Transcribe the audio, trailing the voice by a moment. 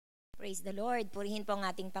Praise the Lord. Purihin po ang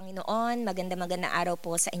ating Panginoon. Maganda araw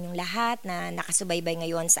po sa inyong lahat na nakasubaybay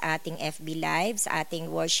ngayon sa ating FB Live, sa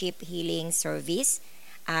ating worship healing service.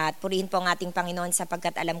 At purihin po ang ating Panginoon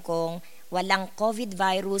sapagkat alam kong walang COVID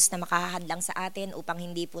virus na makahadlang sa atin upang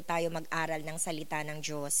hindi po tayo mag-aral ng salita ng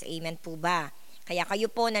Diyos. Amen po ba? Kaya kayo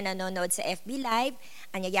po na nanonood sa FB Live,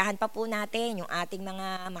 anyayahan pa po natin yung ating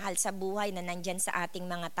mga mahal sa buhay na nandyan sa ating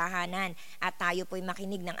mga tahanan at tayo po'y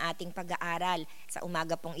makinig ng ating pag-aaral sa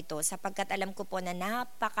umaga pong ito sapagkat alam ko po na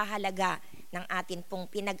napakahalaga ng atin pong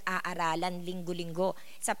pinag-aaralan linggo-linggo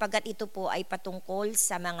sapagkat ito po ay patungkol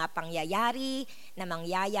sa mga pangyayari na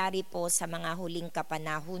mangyayari po sa mga huling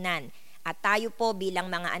kapanahunan. At tayo po bilang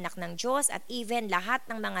mga anak ng Diyos at even lahat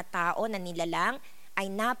ng mga tao na nilalang ay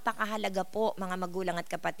napakahalaga po mga magulang at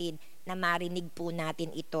kapatid na marinig po natin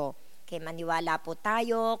ito. Kaya maniwala po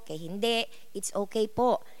tayo, kaya hindi, it's okay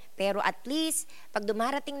po. Pero at least, pag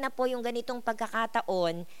dumarating na po yung ganitong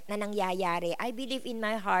pagkakataon na nangyayari, I believe in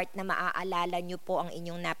my heart na maaalala nyo po ang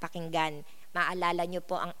inyong napakinggan. Maalala nyo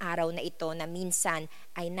po ang araw na ito na minsan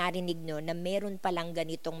ay narinig nyo na meron palang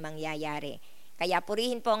ganitong mangyayari. Kaya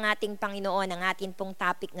purihin po ang ating Panginoon. Ang ating pong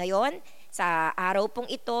topic ngayon sa araw pong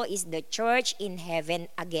ito is the church in heaven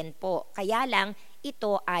again po. Kaya lang,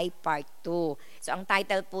 ito ay part 2. So ang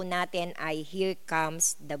title po natin ay Here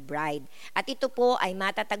Comes the Bride. At ito po ay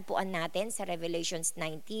matatagpuan natin sa Revelations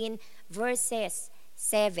 19 verses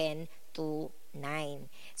 7 to 9.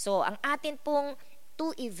 So ang atin pong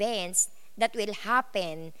two events that will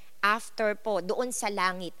happen after po, doon sa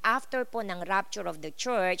langit, after po ng rapture of the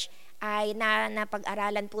church, ay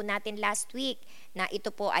napag-aralan po natin last week na ito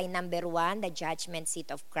po ay number 1, the judgment seat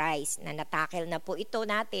of Christ, na natakil na po ito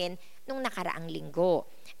natin nung nakaraang linggo.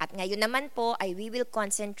 At ngayon naman po ay we will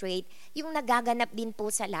concentrate yung nagaganap din po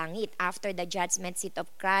sa langit after the judgment seat of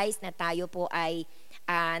Christ na tayo po ay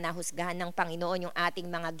nahusgahan ng Panginoon yung ating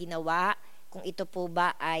mga ginawa, kung ito po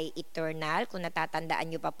ba ay eternal, kung natatandaan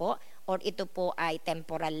nyo pa po, or ito po ay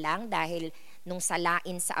temporal lang dahil nung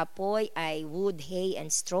salain sa apoy ay wood, hay,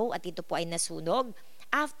 and straw at ito po ay nasunog.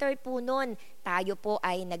 After po nun, tayo po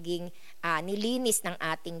ay naging nilinis ng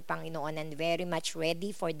ating Panginoon and very much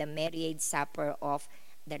ready for the marriage supper of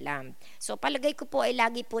the Lamb. So palagay ko po ay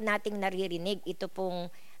lagi po nating naririnig ito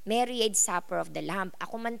pong marriage supper of the Lamb.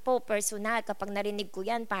 Ako man po personal, kapag narinig ko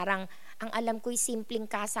yan, parang ang alam ko'y simpleng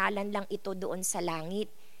kasalan lang ito doon sa langit.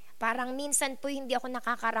 Parang minsan po hindi ako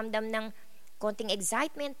nakakaramdam ng konting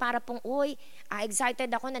excitement para pong, excited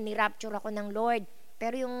ako na ni-rapture ako ng Lord.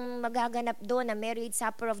 Pero yung magaganap doon na marriage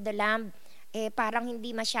supper of the Lamb, parang hindi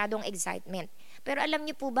masyadong excitement. Pero alam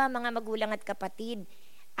niyo po ba mga magulang at kapatid,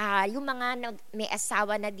 yung mga may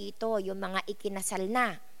asawa na dito, yung mga ikinasal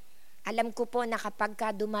na, alam ko po na kapag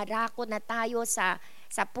dumarako na tayo sa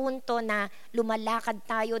punto na lumalakad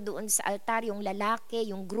tayo doon sa altar, yung lalaki,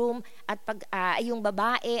 yung groom, at yung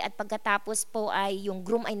babae, at pagkatapos po ay yung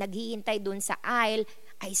groom ay naghihintay doon sa aisle,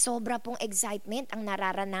 ay sobra pong excitement ang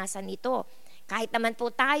nararanasan nito. Kahit naman po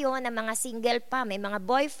tayo na mga single pa, may mga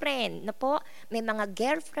boyfriend na po, may mga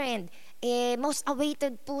girlfriend, most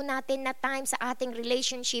awaited po natin na time sa ating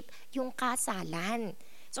relationship, yung kasalan.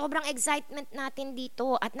 Sobrang excitement natin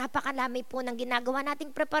dito at napakalami po ng ginagawa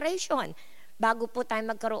nating preparation bago po tayo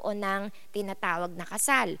magkaroon ng tinatawag na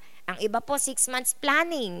kasal. Ang iba po 6 months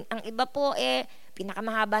planning, ang iba po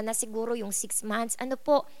pinakamahaba na siguro yung 6 months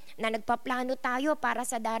na nagpaplano tayo para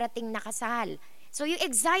sa darating na kasal. So yung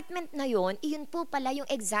excitement na yun po pala yung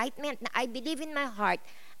excitement na I believe in my heart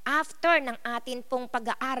after ng atin pong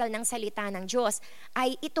pag-aaral ng salita ng Diyos,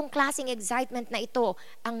 ay itong klaseng excitement na ito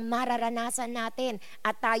ang mararanasan natin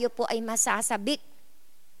at tayo po ay masasabik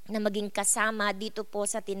na maging kasama dito po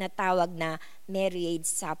sa tinatawag na marriage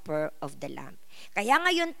supper of the Lamb. Kaya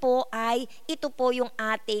ngayon po ay ito po yung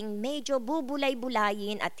ating medyo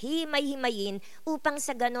bubulay-bulayin at himay-himayin upang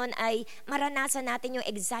sa ganon ay maranasan natin yung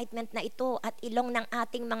excitement na ito at ilong ng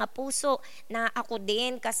ating mga puso na ako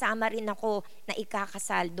din, kasama rin ako na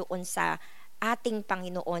ikakasal doon sa ating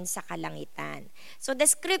Panginoon sa kalangitan. So the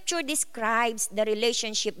scripture describes the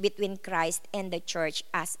relationship between Christ and the church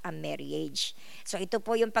as a marriage. So ito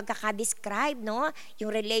po yung pagkakadescribe, no?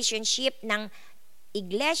 Yung relationship ng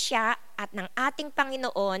iglesia at ng ating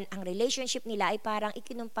Panginoon, ang relationship nila ay parang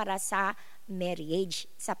ikinumpara sa marriage,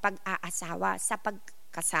 sa pag-aasawa, sa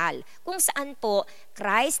pagkasal. Kung saan po,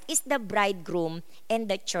 Christ is the bridegroom and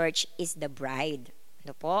the church is the bride.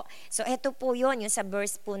 Ano po? So, ito po yun, yung sa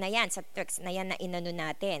verse po na yan, sa text na yan na inano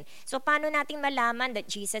natin. So, paano natin malaman that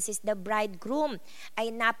Jesus is the bridegroom? Ay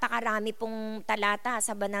napakarami pong talata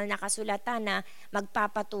sa banal na kasulatan na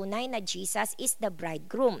magpapatunay na Jesus is the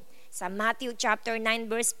bridegroom. Sa Matthew chapter 9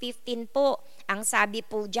 verse 15 po, ang sabi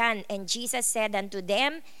po dyan, and Jesus said unto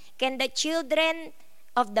them, Can the children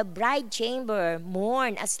of the bride chamber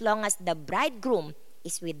mourn as long as the bridegroom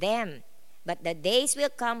is with them? But the days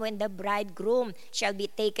will come when the bridegroom shall be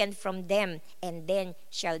taken from them, and then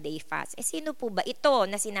shall they fast. Sino po ba ito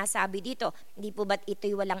na sinasabi dito? Hindi po ba't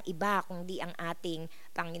ito'y walang iba kundi ang ating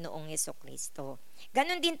Panginoong Jesucristo?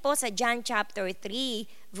 Ganon din po sa John chapter 3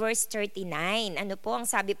 verse 39. Ano po ang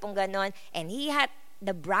sabi pong ganon? And he hath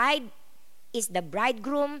the bride is the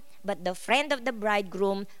bridegroom, but the friend of the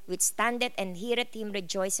bridegroom which standeth and heareth him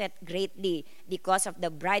rejoiceth greatly because of the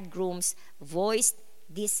bridegroom's voice.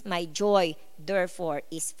 This my joy therefore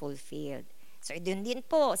is fulfilled. So dun din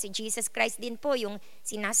po, si Jesus Christ din po yung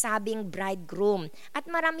sinasabing bridegroom.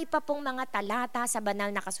 At marami pa pong mga talata sa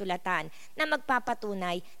banal na kasulatan na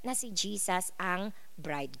magpapatunay na si Jesus ang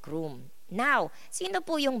bridegroom. Now, sino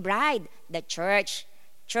po yung bride? The church.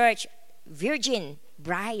 Church, virgin,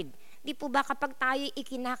 bride. Di po ba kapag tayo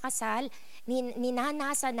ikinakasal,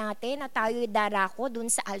 ninanasa natin na tayo'y darako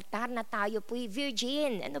dun sa altar na tayo po'y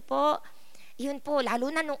virgin. Ano po? Yun po,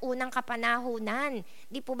 lalo na nung unang kapanahunan.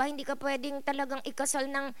 Di po ba hindi ka pwedeng talagang ikasal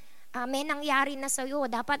ng may nangyari na sa'yo.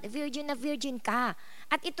 Dapat virgin na virgin ka.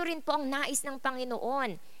 At ito rin po ang nais ng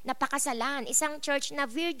Panginoon na pakasalan. Isang church na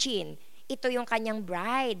virgin. Ito yung kanyang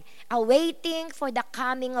bride, awaiting for the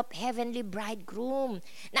coming of heavenly bridegroom.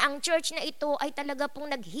 Na ang church na ito ay talaga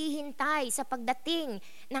pong naghihintay sa pagdating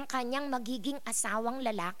ng kanyang magiging asawang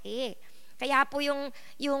lalaki. Kaya po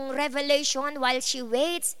yung Revelation, while she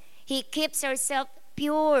waits, he keeps herself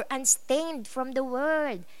pure, unstained from the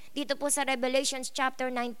world. Dito po sa Revelation chapter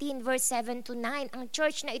 19, verse 7 to 9, ang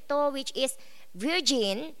church na ito which is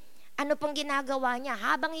virgin, ano pong ginagawa niya?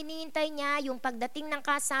 Habang hinihintay niya yung pagdating ng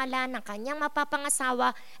kasalan ng kanyang mapapangasawa,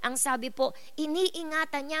 ang sabi po,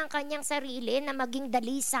 iniingatan niya ang kanyang sarili na maging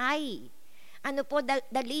dalisay. Ano po,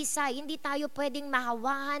 dalisay, hindi tayo pwedeng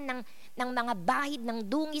mahawahan ng mga bahid ng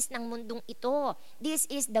dungis ng mundong ito. This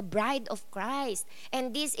is the bride of Christ.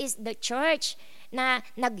 And this is the church na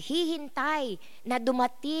naghihintay na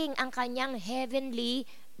dumating ang kanyang heavenly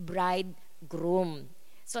bridegroom.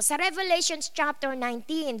 So sa Revelation chapter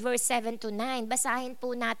 19, verse 7 to 9, basahin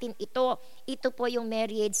po natin ito. Ito po yung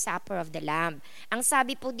marriage supper of the Lamb. Ang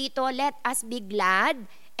sabi po dito, let us be glad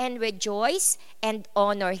and rejoice and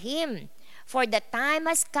honor Him. For the time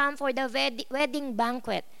has come for the wedding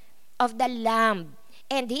banquet of the Lamb,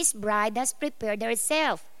 and His bride has prepared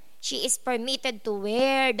herself. She is permitted to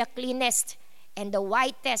wear the cleanest and the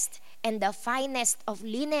whitest and the finest of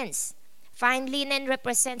linens. Fine linen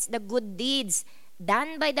represents the good deeds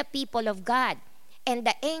done by the people of God. And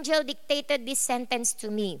the angel dictated this sentence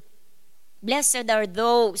to me. Blessed are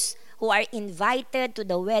those who are invited to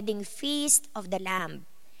the wedding feast of the Lamb.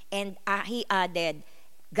 And he added,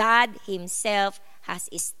 God Himself has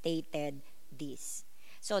stated this.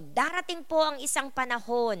 So darating po ang isang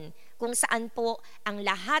panahon kung saan po ang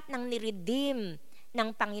lahat ng niredeem ng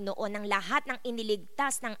Panginoon, ang lahat ng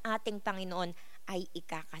iniligtas ng ating Panginoon ay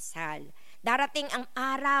ikakasal. Darating ang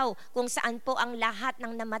araw kung saan po ang lahat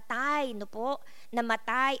ng namatay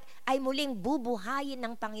ay muling bubuhayin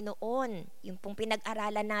ng Panginoon. Yung pong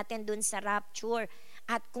pinag-aralan natin dun sa rapture.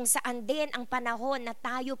 At kung saan din ang panahon na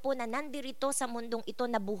tayo po na nandirito sa mundong ito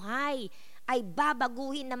na buhay, ay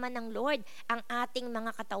babaguhin naman ng Lord ang ating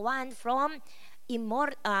mga katawan from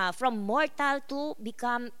mortal to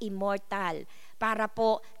become immortal, para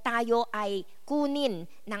po tayo ay kunin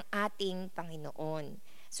ng ating Panginoon.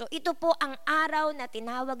 So ito po ang araw na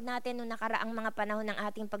tinawag natin noong nakaraang mga panahon ng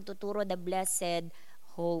ating pagtuturo, the blessed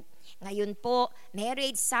hope. Ngayon po,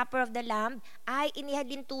 marriage supper of the Lamb ay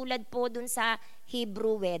inihalin tulad po dun sa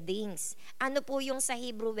Hebrew weddings. Ano po yung sa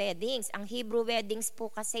Hebrew weddings? Ang Hebrew weddings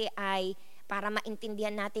po kasi ay, para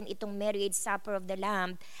maintindihan natin itong marriage supper of the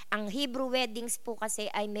Lamb, ang Hebrew weddings po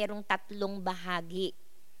kasi ay merong 3 bahagi.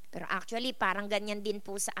 Pero actually, parang ganyan din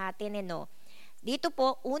po sa atin, no? Dito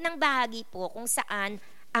po, unang bahagi po kung saan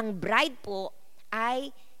ang bride po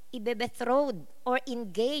ay ibe-betrothed or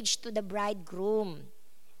engaged to the bridegroom.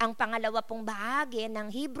 Ang pangalawa pong bahagi ng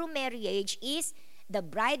Hebrew marriage is the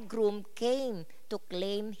bridegroom came to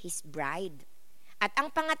claim his bride. At ang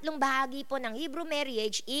pangatlong bahagi po ng Hebrew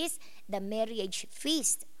marriage is the marriage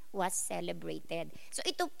feast was celebrated. So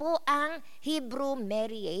ito po ang Hebrew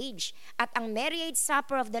marriage. At ang marriage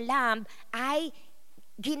supper of the Lamb ay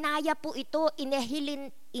ginaya po ito,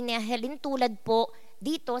 inihilin tulad po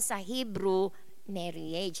dito sa Hebrew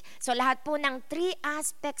marriage. So lahat po ng 3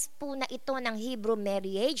 aspects po na ito ng Hebrew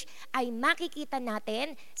marriage ay makikita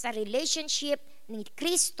natin sa relationship ni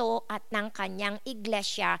Kristo at ng kanyang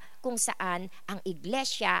iglesia, kung saan ang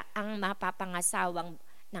iglesia ang mapapangasawang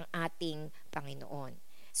ng ating Panginoon.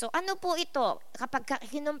 So ano po ito? Kapag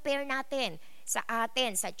kinumpare natin sa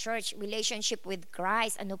atin, sa church, relationship with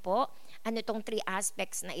Christ. Ano po? Ano tong 3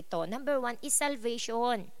 aspects na ito? Number 1 is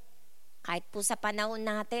salvation. Kahit po sa panahon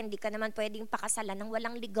natin, di ka naman pwedeng pakasalan ng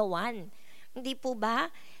walang ligawan. Hindi po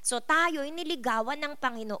ba? So tayo, iniligawan ng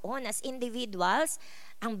Panginoon as individuals.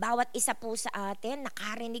 Ang bawat isa po sa atin,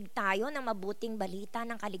 nakarinig tayo ng mabuting balita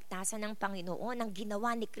ng kaligtasan ng Panginoon, ng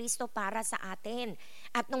ginawa ni Kristo para sa atin.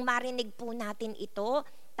 At nung marinig po natin ito,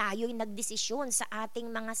 tayo'y nagdesisyon sa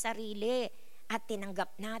ating mga sarili at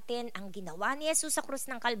tinanggap natin ang ginawa ni Jesus sa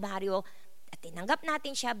krus ng Kalbaryo at tinanggap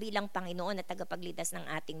natin siya bilang Panginoon at tagapagligtas ng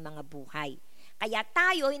ating mga buhay. Kaya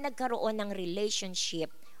tayo'y nagkaroon ng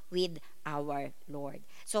relationship with our Lord.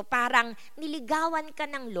 So parang niligawan ka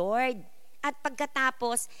ng Lord at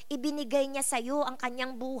pagkatapos ibinigay niya sa iyo ang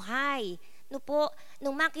kanyang buhay. No po,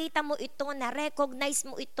 nung makita mo ito, na-recognize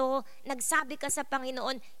mo ito, nagsabi ka sa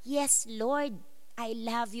Panginoon, "Yes, Lord, I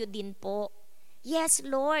love you din po. Yes,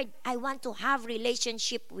 Lord, I want to have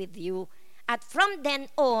relationship with you." At from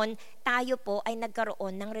then on, tayo po ay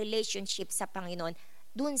nagkaroon ng relationship sa Panginoon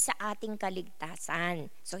dun sa ating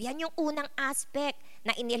kaligtasan. So yan yung unang aspect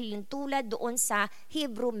na inilintulad doon sa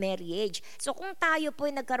Hebrew marriage. So kung tayo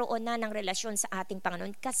po ay nagkaroon na ng relasyon sa ating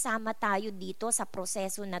Panginoon, kasama tayo dito sa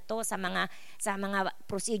proseso na to, sa mga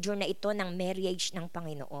procedure na ito ng marriage ng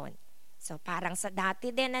Panginoon. So parang sa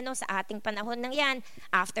dati din, sa ating panahon ng yan,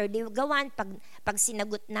 after ligawan, pag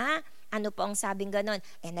sinagot na, ano po ang sabing ganon?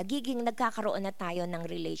 Nagkakaroon na tayo ng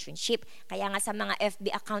relationship. Kaya nga sa mga FB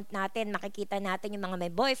account natin, makikita natin yung mga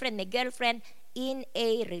may boyfriend, may girlfriend, in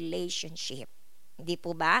a relationship. Hindi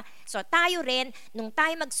po ba? So tayo rin, nung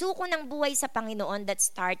tayo magsuko ng buhay sa Panginoon, that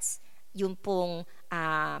starts yung pong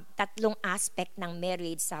 3 aspect ng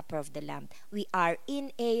marriage supper of the Lamb. We are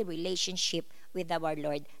in a relationship with our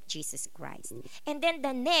Lord Jesus Christ. And then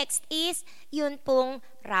the next is yun pong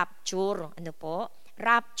rapture. Ano po?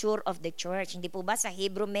 Rapture of the church. Hindi po ba sa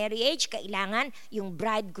Hebrew marriage, kailangan yung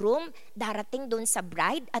bridegroom darating doon sa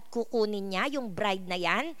bride at kukunin niya yung bride na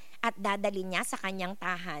yan at dadalhin niya sa kanyang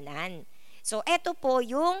tahanan. So eto po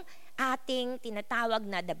yung ating tinatawag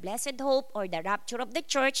na the blessed hope or the rapture of the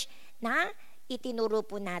church na itinuro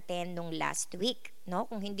po natin nung last week. No?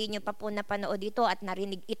 Kung hindi nyo pa po napanood ito at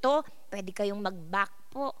narinig ito, pwede kayong mag-back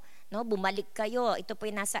po. No? Bumalik kayo. Ito po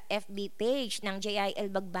yung nasa FB page ng JIL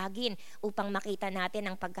Bagbagin upang makita natin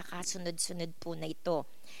ang pagkakasunod-sunod po na ito.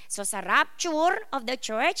 So sa rapture of the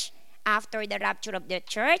church, after the rapture of the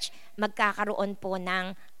church, magkakaroon po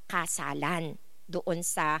ng kasalan doon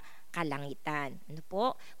sa kalangitan. Ano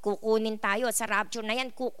po? Kukunin tayo sa rapture na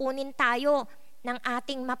yan, kukunin tayo ng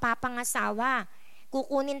ating mapapangasawa.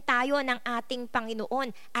 Kukunin tayo ng ating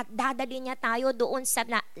Panginoon at dadalhin niya tayo doon sa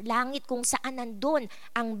langit kung saan nandun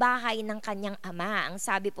ang bahay ng kanyang ama. Ang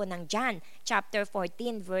sabi po ng John chapter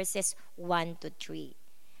 14 verses 1 to 3.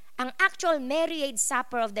 Ang actual marriage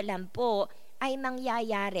supper of the Lamb po ay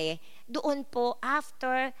mangyayari doon po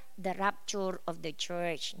after the rapture of the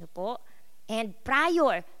church. No po? And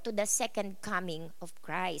prior to the second coming of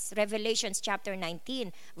Christ. Revelations chapter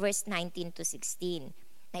 19, verse 19 to 16.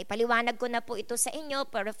 Naipaliwanag ko na po ito sa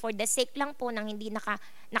inyo, pero for the sake lang po ng hindi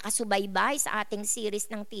nakasubaybay sa ating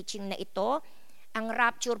series ng teaching na ito, ang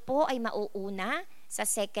rapture po ay mauuna sa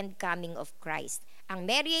second coming of Christ. Ang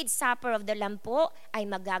marriage supper of the Lamb po ay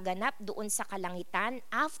magaganap doon sa kalangitan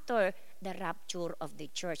after the rapture of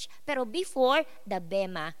the church. Pero before the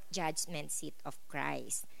Bema judgment seat of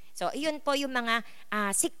Christ. So, iyon po yung mga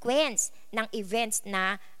sequence ng events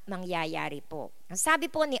na mangyayari po. Ang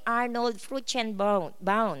sabi po ni Arnold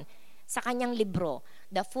Fruchtenbaum sa kanyang libro,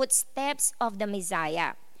 The Footsteps of the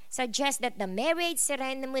Messiah, suggests that the marriage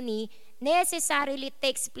ceremony necessarily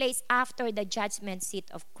takes place after the judgment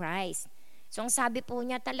seat of Christ. So, ang sabi po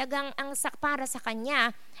niya talagang para sa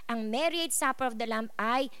kanya, ang marriage supper of the Lamb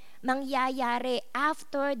ay mangyayari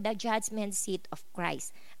after the judgment seat of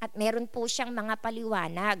Christ. At meron po siyang mga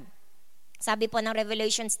paliwanag. Sabi po ng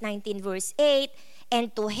Revelations 19 verse 8,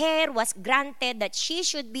 "And to her was granted that she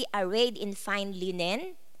should be arrayed in fine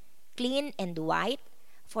linen, clean and white,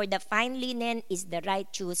 for the fine linen is the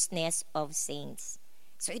righteousness of saints."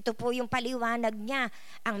 So ito po yung paliwanag niya.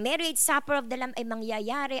 Ang marriage supper of the Lamb ay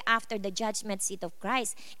mangyayari after the judgment seat of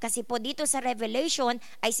Christ. Kasi po dito sa Revelation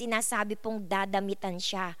ay sinasabi pong dadamitan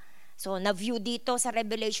siya. So na-view dito sa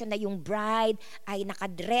Revelation na yung bride ay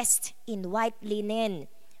nakadressed in white linen,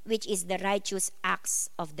 which is the righteous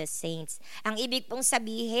acts of the saints. Ang ibig pong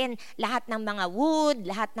sabihin, lahat ng mga wood,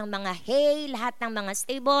 lahat ng mga hay, lahat ng mga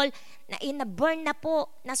stable, na ina-burn na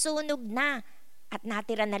po, nasunog na. At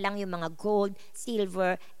natira na lang yung mga gold,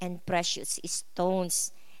 silver, and precious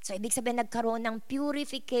stones. So, ibig sabihin, nagkaroon ng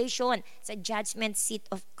purification sa judgment seat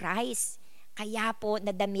of Christ. Kaya po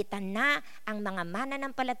nadamitan na ang mga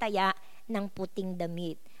mananampalataya ng puting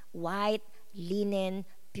damit, white, linen,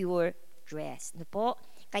 pure dress. No po?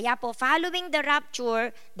 Kaya po, following the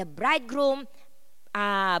rapture, the bridegroom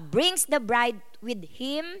brings the bride with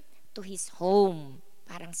him to his home.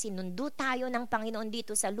 Parang sinundo tayo ng Panginoon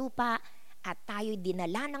dito sa lupa at tayo'y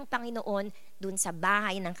dinala ng Panginoon dun sa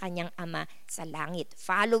bahay ng kanyang Ama sa langit.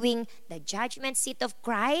 Following the judgment seat of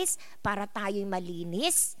Christ para tayo'y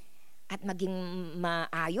malinis at maging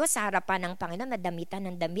maayos sa harapan ng Panginoon, nadamitan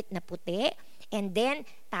ng damit na puti. And then,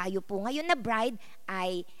 tayo po ngayon na bride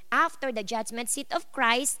ay after the judgment seat of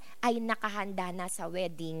Christ ay nakahanda na sa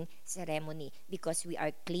wedding ceremony because we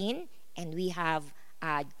are clean and we have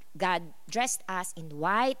God dressed us in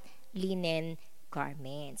white linen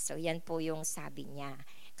garments. So yan po yung sabi niya.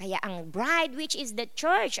 Kaya ang bride, which is the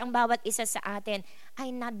church, ang bawat isa sa atin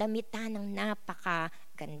ay nadamitan ng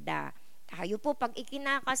napakaganda. Tayo po, pag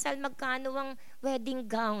ikinakasal, magkano ang wedding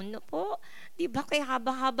gown? No po? Di ba kaya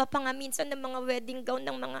haba-haba pa nga minsan ng mga wedding gown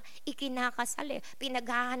ng mga ikinakasal eh.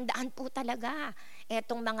 Pinaghahandaan po talaga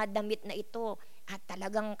etong mga damit na ito. At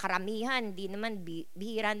talagang karamihan, di naman,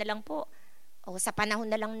 bihira na lang po. O sa panahon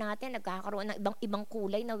na lang natin, nagkakaroon ng ibang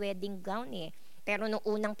kulay na wedding gown eh. Pero noong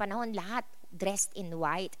unang panahon, lahat dressed in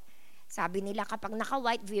white. Sabi nila kapag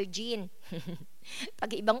naka-white, virgin.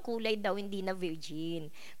 Pag ibang kulay daw, hindi na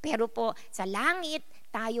virgin. Pero po, sa langit,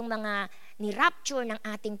 tayong mga ni-rapture ng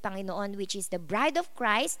ating Panginoon, which is the bride of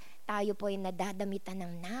Christ, tayo po ay nadadamitan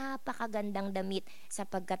ng napakagandang damit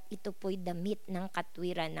sapagkat ito po ay damit ng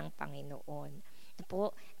katwiran ng Panginoon.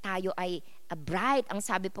 Po, tayo ay a bright. Ang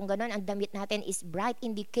sabi pong gano'n, ang damit natin is bright,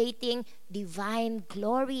 indicating divine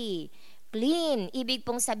glory. Clean, ibig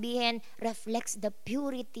pong sabihin, reflects the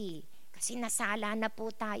purity. Kasi nasala na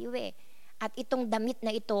po tayo eh. At itong damit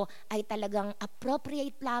na ito ay talagang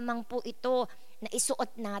appropriate lamang po ito na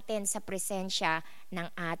isuot natin sa presensya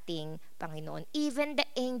ng ating Panginoon. Even the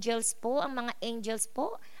angels po, ang mga angels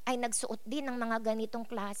po ay nagsuot din ng mga ganitong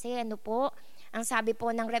klase. Ano po? Ang sabi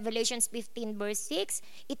po ng Revelations 15 verse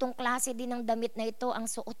 6, itong klase din ng damit na ito ang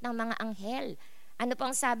suot ng mga anghel. Ano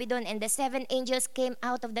pang sabi doon? And the 7 angels came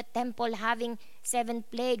out of the temple having 7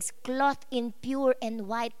 plagues, clothed in pure and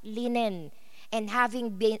white linen, and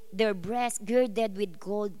having their breasts girded with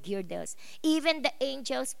gold girdles. Even the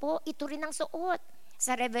angels po, ito rin ang suot.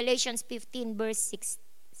 Sa Revelations 15 verse 6.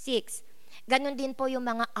 Ganon din po yung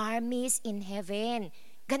mga armies in heaven.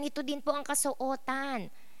 Ganito din po ang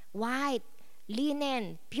kasuotan. White,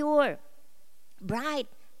 linen, pure, bright,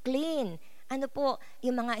 clean. Ano po,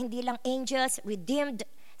 yung mga hindi lang angels, redeemed.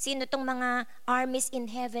 Sino tong mga armies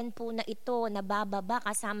in heaven po na ito na bababa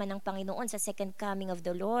kasama ng Panginoon sa second coming of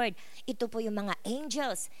the Lord? Ito po yung mga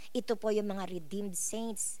angels. Ito po yung mga redeemed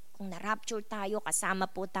saints. Kung na-rapture tayo, kasama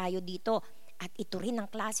po tayo dito. At ito rin ang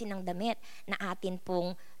klase ng damit na atin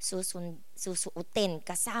pong susuotin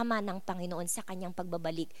kasama ng Panginoon sa kanyang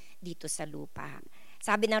pagbabalik dito sa lupa.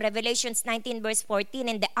 Sabi ng Revelations 19 verse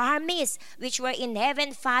 14, and the armies which were in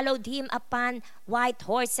heaven followed him upon white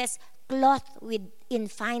horses, clothed in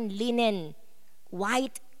fine linen,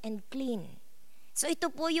 white and clean. So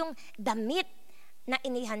ito po yung damit na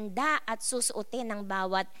inihanda at susuotin ng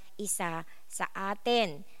bawat isa sa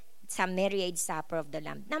atin sa marriage supper of the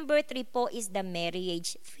Lamb. Number 3 po is the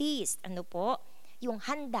marriage feast. Ano po? Yung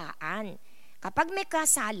handaan. Kapag may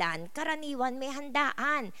kasalan, karaniwan may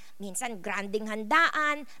handaan. Minsan granding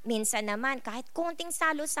handaan, minsan naman kahit konting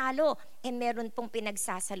salo-salo, meron pong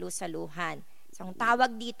pinagsasalo-saluhan. So ang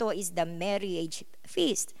tawag dito is the marriage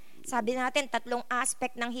feast. Sabi natin, 3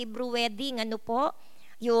 aspect ng Hebrew wedding. Ano po?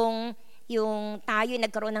 Yung tayo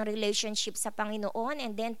nagkaroon ng relationship sa Panginoon,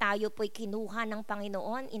 and then tayo po'y kinuha ng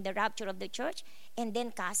Panginoon in the rapture of the church, and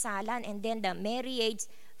then kasalan, and then the marriage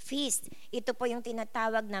feast. Ito po yung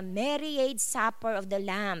tinatawag na marriage supper of the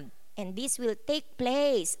Lamb, and this will take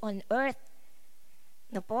place on earth.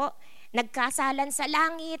 No po? Nagkasalan sa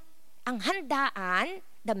langit. Ang handaan,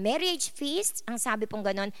 the marriage feast, ang sabi pong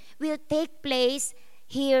ganon, will take place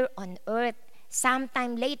here on earth.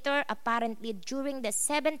 Sometime later, apparently during the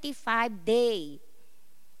 75-day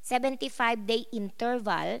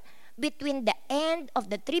interval between the end of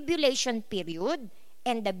the tribulation period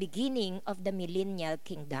and the beginning of the millennial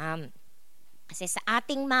kingdom. Kasi sa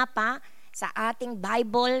ating mapa, sa ating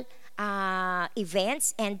Bible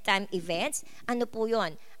events, end time events, ano po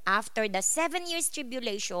yun? After the 7 years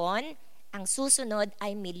tribulation, ang susunod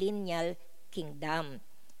ay millennial kingdom.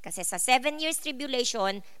 Kasi sa 7 years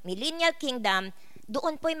tribulation, millennial kingdom,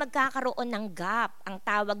 doon po'y magkakaroon ng gap. Ang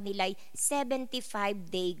tawag nila'y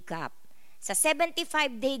 75-day gap. Sa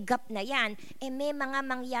 75-day gap na yan, may mga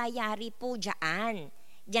mangyayari po dyan.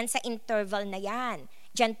 Diyan sa interval na yan.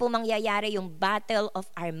 Diyan po mangyayari yung Battle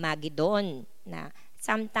of Armageddon na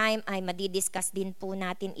sometime ay madidiscuss din po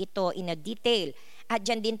natin ito in a detail. At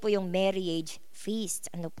diyan din po yung marriage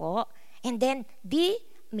feast. Ano po? And then, the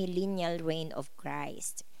millennial reign of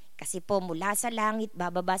Christ. Kasi po mula sa langit,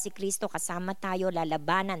 bababa si Kristo, kasama tayo,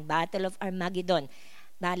 lalabanan, Battle of Armageddon.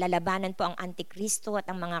 Lalabanan po ang Antikristo at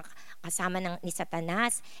ang mga kasama ni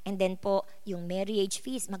Satanas. And then po, yung marriage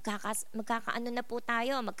feast, magkakaano na po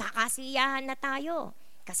tayo, magkakasiyahan na tayo.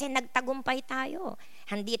 Kasi nagtagumpay tayo.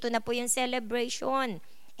 Handito na po yung celebration.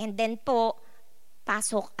 And then po,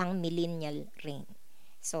 pasok ang millennial reign.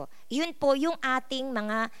 So, yun po yung ating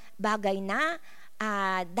mga bagay na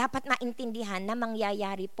dapat maintindihan na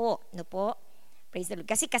mangyayari po. No po? Praise the Lord.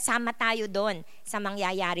 Kasi kasama tayo doon sa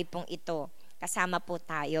mangyayari pong ito. Kasama po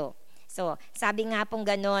tayo. So, sabi nga pong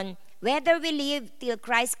ganon, whether we live till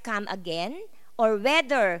Christ come again, or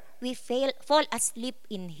whether we fall asleep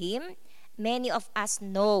in Him, many of us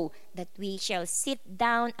know that we shall sit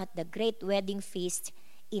down at the great wedding feast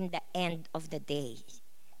in the end of the day.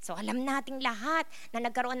 So alam nating lahat na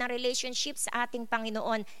nagkaroon ng relationship sa ating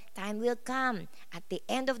Panginoon, time will come. At the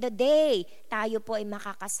end of the day, tayo po ay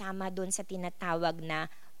makakasama doon sa tinatawag na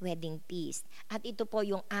wedding feast. At ito po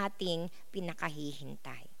yung ating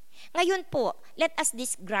pinakahihintay. Ngayon po, let us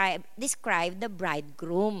describe the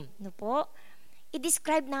bridegroom. No po?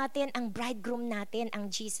 I-describe natin ang bridegroom natin, ang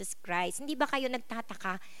Jesus Christ. Hindi ba kayo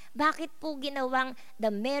nagtataka, bakit po ginawang the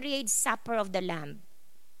marriage supper of the Lamb?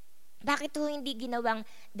 Bakit po hindi ginawang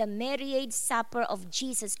the marriage supper of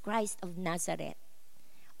Jesus Christ of Nazareth?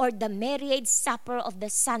 Or the marriage supper of the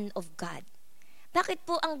Son of God? Bakit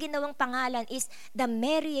po ang ginawang pangalan is the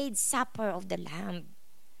marriage supper of the Lamb?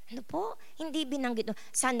 Ano po? Hindi binanggit no,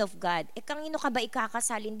 Son of God. Kanino ka ba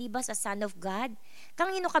ikakasal? Hindi ba sa Son of God?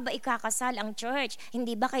 Kanino ka ba ikakasal ang church?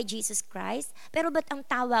 Hindi ba kay Jesus Christ? Pero ba't ang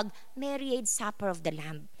tawag marriage supper of the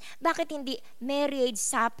Lamb? Bakit hindi marriage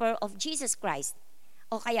supper of Jesus Christ?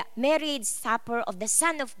 O kaya marriage supper of the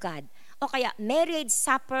Son of God? O kaya marriage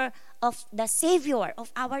supper of the Savior,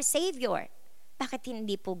 of our Savior? Bakit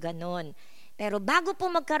hindi po ganon? Pero bago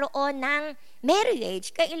po magkaroon ng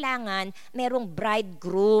marriage, kailangan merong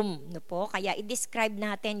bridegroom. No po? Kaya i-describe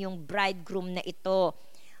natin yung bridegroom na ito.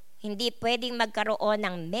 Hindi pwedeng magkaroon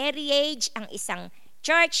ng marriage ang isang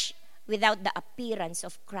church without the appearance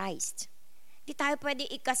of Christ. Hindi tayo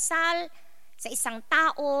pwedeng ikasal sa isang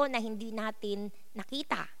tao na hindi natin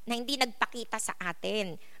nakita, na hindi nagpakita sa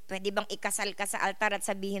atin. Pwede bang ikasal ka sa altar at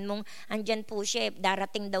sabihin mong, andyan po siya,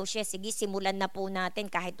 darating daw siya, sige simulan na po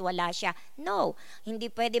natin kahit wala siya. No,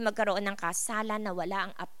 hindi pwede magkaroon ng kasalan na wala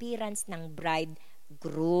ang appearance ng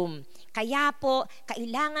bridegroom. Kaya po,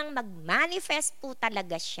 kailangang mag-manifest po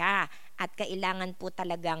talaga siya at kailangan po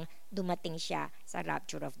talagang dumating siya sa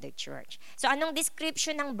rapture of the church. So anong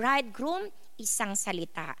description ng bridegroom? Isang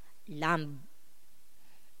salita, lamb.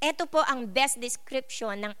 Ito po ang best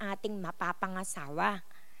description ng ating mapapangasawa.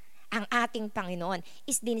 Ang ating Panginoon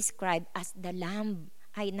is described as the Lamb.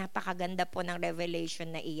 Ay, napakaganda po ng revelation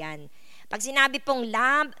na iyan. Pag sinabi pong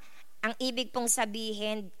Lamb, ang ibig pong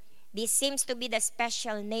sabihin, this seems to be the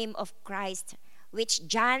special name of Christ, which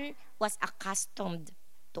John was accustomed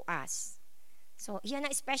to us. So, yun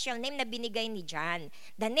ang special name na binigay ni John.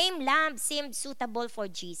 The name Lamb seemed suitable for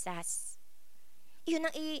Jesus. Yun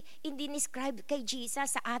ang i-describe kay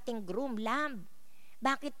Jesus sa ating groom, Lamb.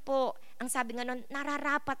 Bakit po? Ang sabi nga nun,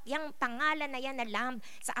 nararapat yung pangalan na yan na Lamb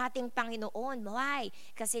sa ating Panginoon. Why?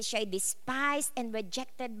 Kasi siya ay despised and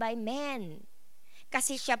rejected by men.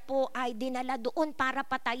 Kasi siya po ay dinala doon para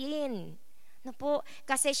patayin. No po?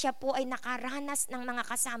 Kasi siya po ay nakaranas ng mga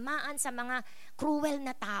kasamaan sa mga cruel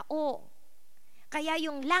na tao. Kaya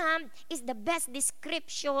yung Lamb is the best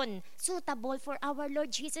description suitable for our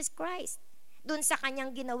Lord Jesus Christ. Doon sa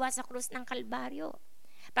kanyang ginawa sa krus ng Kalbaryo.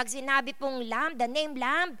 Pag sinabi pong Lamb, the name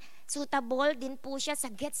Lamb, suitable din po siya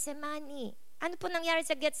sa Gethsemane. Ano po nangyari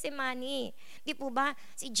sa Gethsemane? Di po ba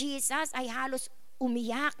si Jesus ay halos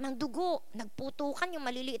umiyak ng dugo, nagputukan yung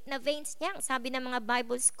maliliit na veins niya, sabi ng mga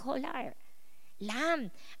Bible scholar.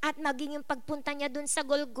 Lamb. At maging yung pagpunta niya doon sa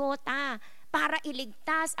Golgotha para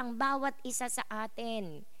iligtas ang bawat isa sa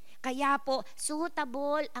atin. Kaya po,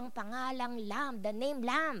 suitable ang pangalang Lamb, the name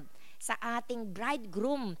Lamb, sa ating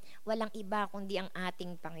bridegroom, walang iba kundi ang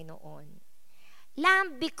ating Panginoon.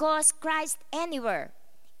 Lamb because Christ anywhere,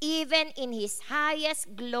 even in His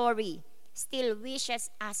highest glory, still wishes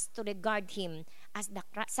us to regard Him as the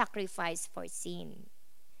sacrifice for sin.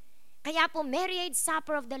 Kaya po, marriage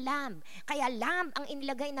supper of the Lamb. Kaya Lamb ang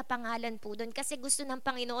inilagay na pangalan po doon kasi gusto ng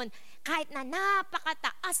Panginoon, kahit na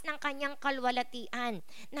napakataas ng kanyang kalwalatian,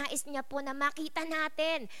 nais niya po na makita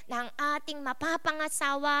natin na ang ating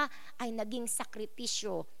mapapangasawa ay naging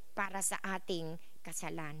sakripisyo para sa ating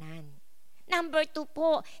kasalanan. Number 2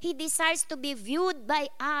 po, He desires to be viewed by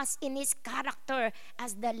us in His character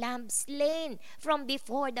as the Lamb slain from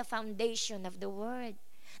before the foundation of the world.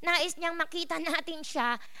 Nais niyang makita natin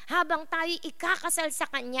siya habang tayo ikakasal sa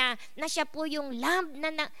Kanya na siya po yung lamb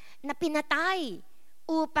na pinatay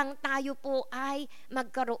upang tayo po ay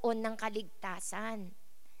magkaroon ng kaligtasan.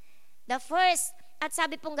 The first, at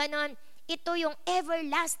sabi pong ganon, ito yung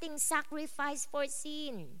everlasting sacrifice for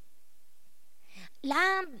sin.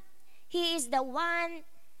 Lamb, He is the one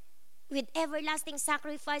with everlasting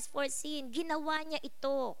sacrifice for sin. Ginawa niya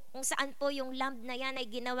ito. Kung saan po yung lamb na yan ay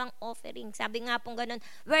ginawang offering. Sabi nga pong ganun,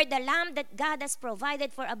 where the lamb that God has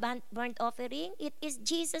provided for a burnt offering, it is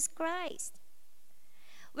Jesus Christ.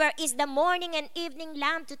 Where is the morning and evening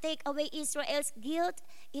lamb to take away Israel's guilt,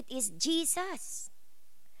 it is Jesus.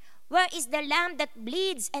 Where is the lamb that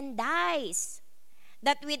bleeds and dies,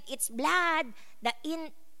 that with its blood,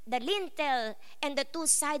 the lintel and the 2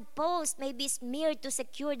 side posts may be smeared to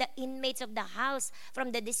secure the inmates of the house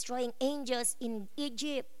from the destroying angels in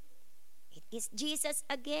Egypt. It is Jesus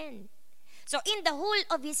again. So in the whole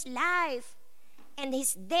of His life and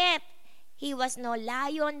His death, He was no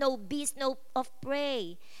lion, no beast, no of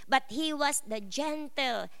prey, but He was the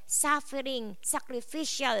gentle, suffering,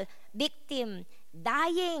 sacrificial victim,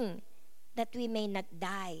 dying that we may not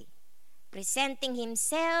die, presenting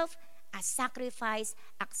Himself as sacrifice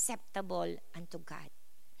acceptable unto God.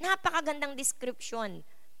 Napakagandang description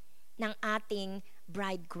ng ating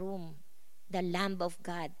bridegroom, the Lamb of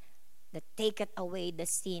God that taketh away the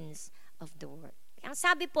sins of the world. Ang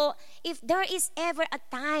sabi po, if there is ever a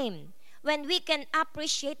time when we can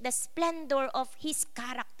appreciate the splendor of His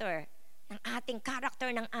character, ng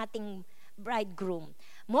ating bridegroom,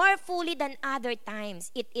 more fully than other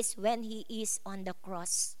times, it is when He is on the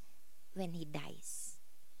cross, when He dies.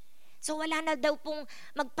 So wala na daw pong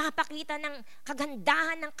magpapakita ng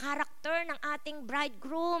kagandahan ng karakter ng ating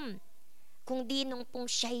bridegroom, kung di nung pong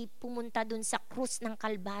siya'y pumunta dun sa krus ng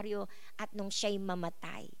Kalbaryo at nung siya'y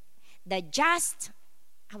mamatay. The just,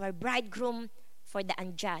 our bridegroom, for the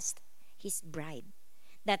unjust, His bride.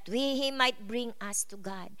 That He might bring us to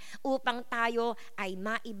God, upang tayo ay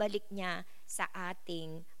maibalik niya sa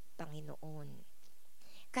ating Panginoon.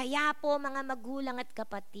 Kaya po mga magulang at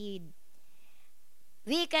kapatid,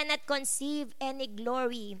 we cannot conceive any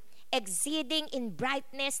glory exceeding in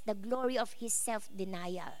brightness the glory of His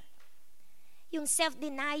self-denial. Yung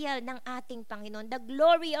self-denial ng ating Panginoon, the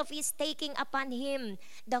glory of His taking upon Him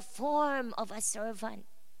the form of a servant.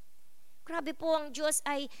 Grabe po, ang Diyos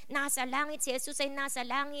ay nasa langit, si Jesus ay nasa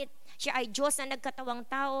langit, siya ay Diyos na nagkatawang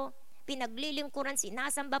tao, pinaglilingkuran,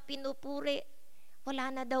 sinasamba, pinupuri. Wala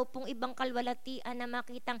na daw pong ibang kalwalatian na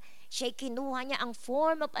makitang siya'y kinuha niya ang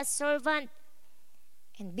form of a servant.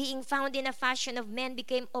 And being found in a fashion of men,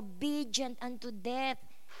 became obedient unto death,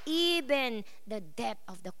 even the death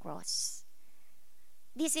of the cross.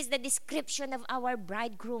 This is the description of our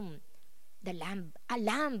bridegroom, the lamb, a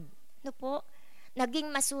lamb. No po?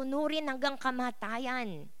 Naging masunurin hanggang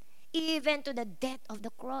kamatayan, even to the death of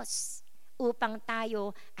the cross, upang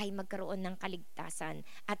tayo ay magkaroon ng kaligtasan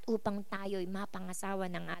at upang tayo ay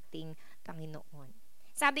mapangasawa ng ating Panginoon.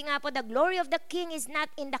 Sabi nga po, the glory of the king is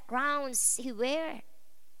not in the crowns he wear,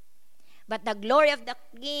 but the glory of the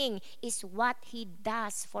king is what he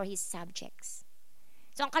does for his subjects.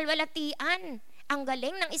 So ang kalwalatian, ang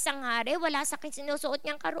galing ng isang hari, wala sa sinusuot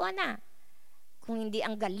niyang karona. Kung hindi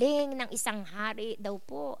ang galing ng isang hari daw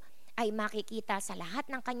po, ay makikita sa lahat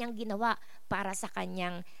ng kanyang ginawa para sa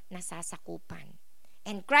kanyang nasasakupan.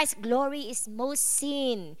 And Christ's glory is most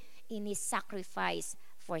seen in His sacrifice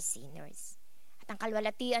for sinners. At ang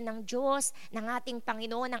kalwalatian ng Diyos, ng ating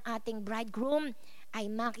Panginoon, ng ating bridegroom, ay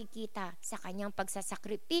makikita sa kanyang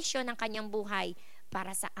pagsasakripisyo ng kanyang buhay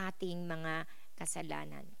para sa ating mga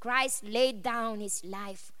kasalanan. Christ laid down His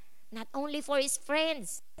life not only for His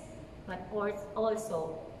friends, but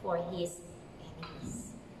also for His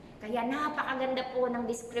enemies. Kaya napakaganda po ng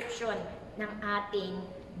description ng ating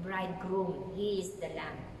bridegroom. He is the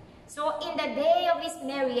Lamb. So in the day of His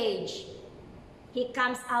marriage, He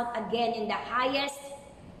comes out again in the highest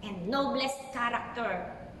and noblest character,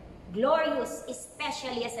 glorious,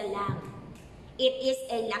 especially as a lamb. It is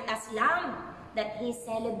as lamb that He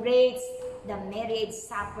celebrates the marriage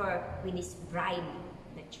supper with His bride,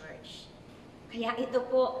 the church. Kaya ito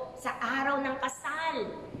po, sa araw ng kasal,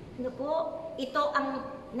 ito ang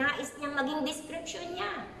nais niyang maging description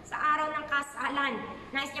niya sa araw ng kasalan.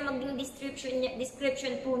 Nais niya maging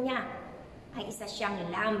description po niya ay isa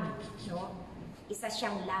siyang lamb, no? Isa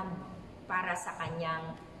siyang lamb para sa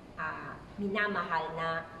kanyang minamahal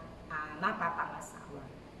na mapapangasawa.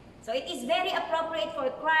 So it is very appropriate for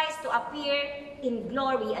Christ to appear in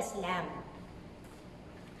glory as lamb,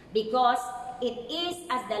 because it is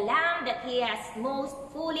as the lamb that he has most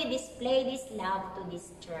fully displayed his love to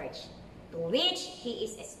this church, to which he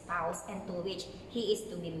is espoused and to which he is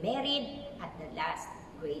to be married at the last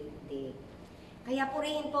great day. Kaya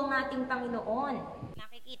purihin po ng ating Panginoon.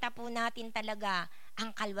 Nakikita po natin talaga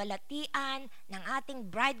ang kalwalatian ng ating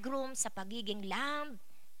bridegroom sa pagiging lamb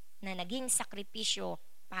na naging sakripisyo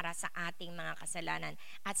para sa ating mga kasalanan.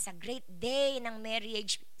 At sa great day ng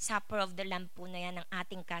marriage supper of the Lamb po na yan ng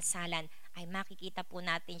ating kasalan, ay makikita po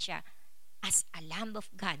natin siya as a Lamb of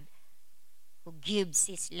God who gives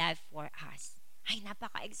His life for us. Ay,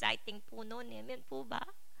 napaka-exciting po noon. Amen po ba?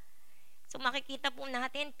 So makikita po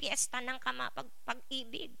natin, piyesta ng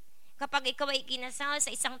pag-ibig. Kapag ikaw ay kinasal sa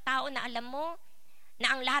isang tao na alam mo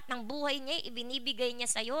na ang lahat ng buhay niya, ibinibigay niya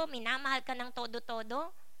sa'yo, minamahal ka ng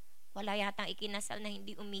todo-todo, wala yatang ikinasal na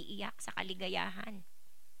hindi umiiyak sa kaligayahan.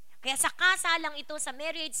 Kaya sa kasalang ito, sa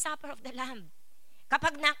marriage supper of the Lamb,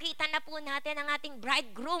 kapag nakita na po natin ang ating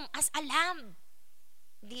bridegroom as a lamb,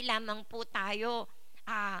 hindi lamang po tayo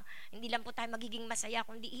hindi lang po tayo magiging masaya,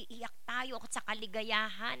 kundi iiyak tayo sa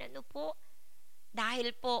kaligayahan. Ano po?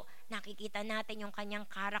 Dahil po, nakikita natin yung kanyang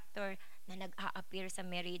character na nag-a-appear sa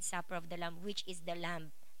marriage supper of the Lamb, which is the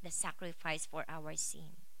Lamb, the sacrifice for our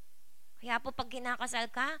sin. Kaya po, pag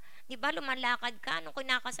kinakasal ka, di ba lumalakad ka, nung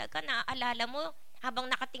kinakasal ka, naaalala mo,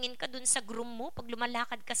 habang nakatingin ka dun sa groom mo, pag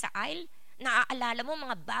lumalakad ka sa aisle, naaalala mo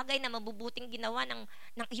mga bagay na mabubuting ginawa ng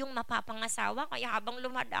iyong mapapangasawa, kaya habang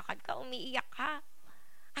lumalakad ka, umiiyak ka.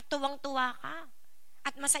 At tuwang-tuwa ka.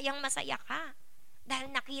 At masayang-masaya ka.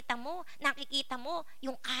 Dahil nakikita mo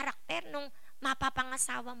yung karakter ng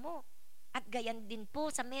mapapangasawa mo. At gayan din po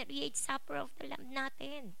sa marriage supper of the Lamb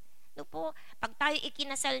natin. No po, pag tayo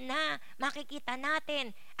ikinasal na, makikita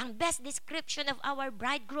natin ang best description of our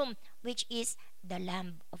bridegroom, which is the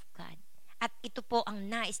Lamb of God. At ito po ang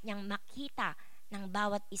nais niyang makita ng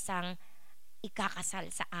bawat isang ikakasal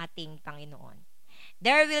sa ating Panginoon.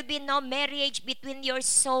 There will be no marriage between your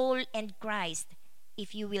soul and Christ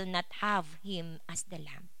if you will not have Him as the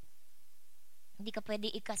Lamb. Hindi ka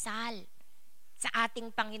pwede ikasal sa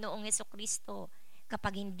ating Panginoong Jesucristo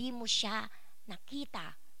kapag hindi mo siya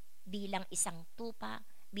nakita bilang isang tupa,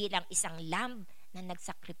 bilang isang lamb na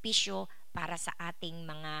nagsakripisyo para sa ating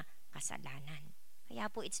mga kasalanan. Kaya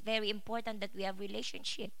po, it's very important that we have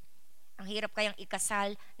relationship. Ang hirap kayang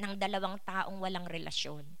ikasal ng dalawang taong walang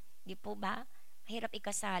relasyon. Di po ba? Hirap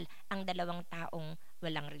ikasal ang dalawang taong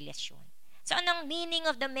walang relasyon. So, anong meaning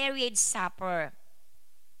of the marriage supper?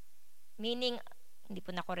 Meaning, hindi po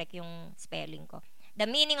na-correct yung spelling ko. The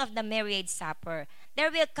meaning of the marriage supper. There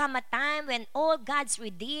will come a time when all God's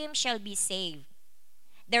redeemed shall be saved.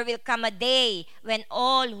 There will come a day when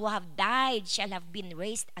all who have died shall have been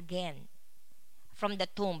raised again from the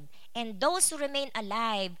tomb. And those who remain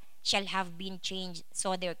alive shall have been changed,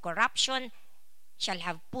 so their corruption shall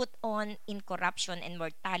have put on incorruption, and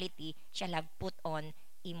mortality shall have put on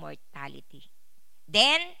immortality.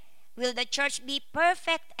 Then will the church be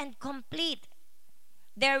perfect and complete.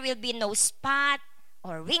 There will be no spot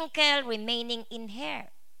or wrinkle remaining in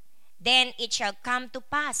her. Then it shall come to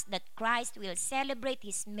pass that Christ will celebrate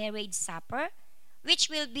His marriage supper,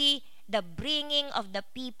 which will be the bringing of the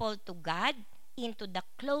people to God into the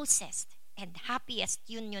closest and happiest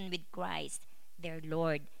union with Christ, their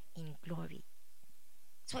Lord in glory.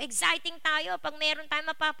 So exciting tayo pag meron tayong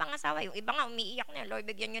mapapangasawa. Yung iba nga umiiyak na, Lord,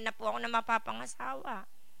 bigyan niyo na po ako ng mapapangasawa.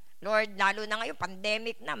 Lord, lalo na ngayon,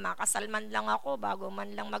 pandemic na, makasalman lang ako bago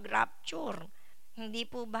man lang mag-rapture. Hindi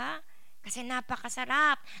po ba? Kasi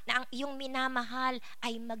napakasarap na ang iyong minamahal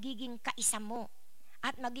ay magiging kaisa mo.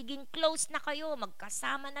 At magiging close na kayo,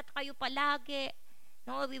 magkasama na kayo palagi.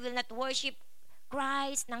 No, we will not worship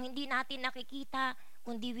Christ nang hindi natin nakikita,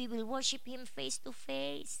 kundi we will worship Him face to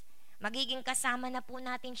face. Magiging kasama na po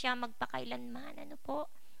natin siya magpakailanman. Ano po?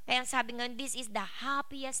 Kaya sabi nga, this is the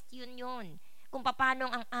happiest union. Kung paano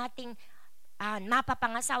ang ating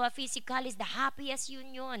mapapangasawa physical is the happiest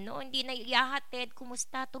union. No? Hindi na iyahatid.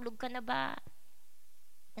 Kumusta? Tulog ka na ba?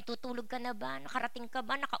 Natutulog ka na ba? Nakarating ka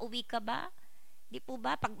ba? Nakauwi ka ba? Di po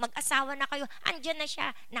ba? Pag mag-asawa na kayo, andyan na siya.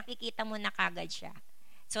 Nakikita mo na kagad siya.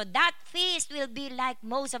 So that feast will be like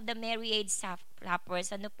most of the marriage suppers.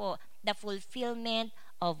 Ano po? The fulfillment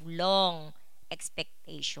of long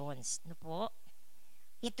expectations. No po?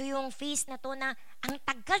 Ito yung feast na to na ang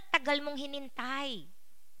tagal-tagal mong hinintay.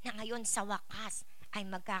 na ngayon sa wakas ay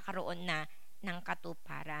magkakaroon na ng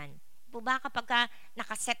katuparan. Po ba kapag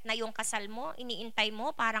nakaset na yung kasal mo, iniintay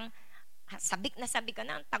mo, parang sabik ka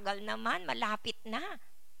na, ang tagal naman, malapit na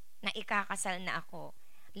ikakasal na ako.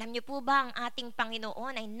 Alam niyo po ba, ang ating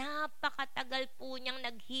Panginoon ay napakatagal po niyang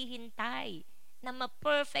naghihintay na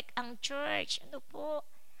ma-perfect ang church. Ano po?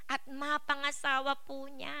 At mapangasawa po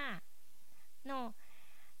niya. No?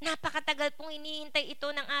 Napakatagal pong hinihintay ito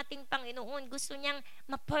ng ating Panginoon. Gusto niyang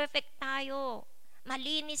ma-perfect tayo.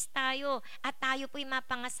 Malinis tayo at tayo po'y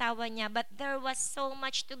mapangasawa niya. But there was so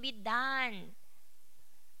much to be done.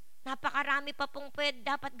 Napakarami pa pong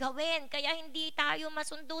dapat gawin. Kaya hindi tayo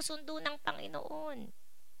masundo-sundo ng Panginoon.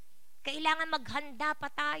 Kailangan maghanda pa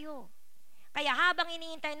tayo. Kaya habang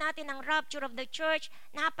hinihintay natin ang rapture of the church,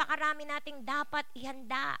 napakarami nating dapat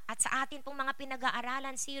ihanda. At sa atin pong mga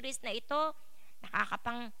pinag-aaralan series na ito,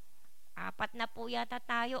 nakakapang 4 na po yata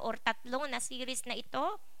tayo or 3 na series na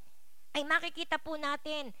ito, ay makikita po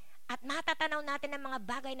natin at matatanaw natin ang mga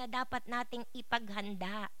bagay na dapat nating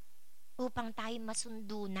ipaghanda upang tayo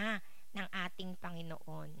masundo na ng ating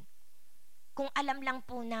Panginoon. Kung alam lang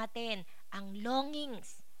po natin ang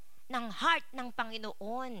longings ng heart ng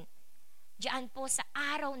Panginoon, diyan po sa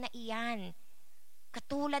araw na iyan,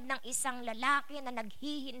 katulad ng isang lalaki na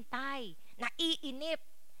naghihintay, naiinip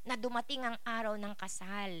na dumating ang araw ng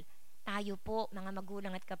kasal, tayo po mga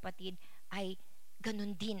magulang at kapatid ay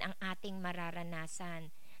ganun din ang ating mararanasan.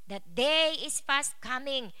 That day is fast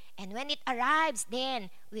coming, and when it arrives, then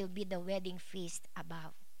will be the wedding feast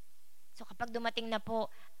above. So kapag dumating na po,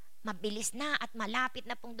 mabilis na at malapit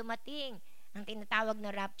na pong dumating ang tinatawag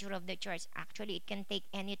na rapture of the church. Actually, it can take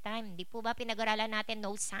any time. Di po ba pinag-aralan natin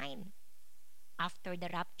no sign? After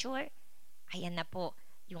the rapture, ayan na po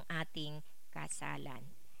yung ating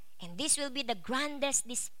kasalan. And this will be the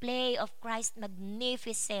grandest display of Christ's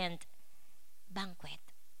magnificent banquet.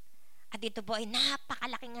 At ito po ay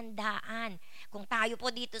napakalaking handaan. Kung tayo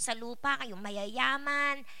po dito sa lupa, yung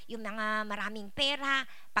mayayaman, yung mga maraming pera,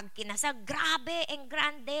 pag kinasal, grabe, en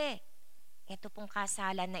grande. Ito pong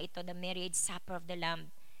kasalan na ito, the marriage supper of the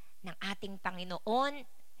Lamb ng ating Panginoon,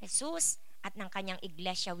 Jesus, at ng kanyang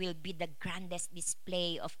iglesia will be the grandest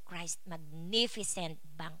display of Christ's magnificent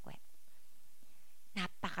banquet.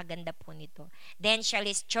 Napakaganda po nito. Then shall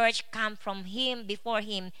His church come from Him, before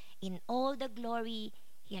Him, in all the glory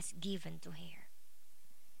He has given to her.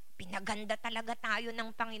 Pinaganda talaga tayo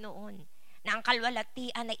ng Panginoon na ang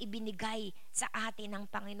kalwalatian ay ibinigay sa atin ng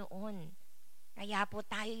Panginoon. Kaya po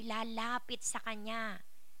tayo'y lalapit sa Kanya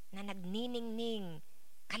na nagniningning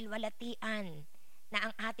kalwalatian na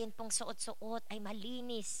ang atin pong suot-suot ay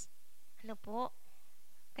malinis. Ano po?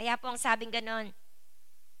 Kaya po ang sabing ganon,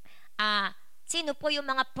 sino po yung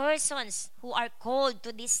mga persons who are called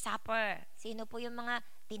to this supper? Sino po yung mga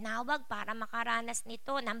tinawag para makaranas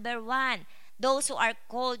nito? Number 1, those who are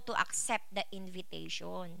called to accept the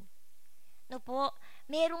invitation. No po,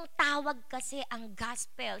 merong tawag kasi ang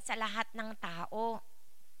gospel sa lahat ng tao.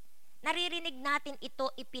 Naririnig natin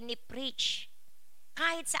ito ipinipreach.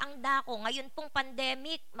 Kahit sa ang dako, ngayon pong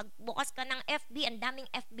pandemic, magbukas ka ng FB, ang daming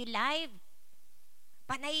FB live.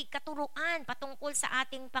 Panay katuruan patungkol sa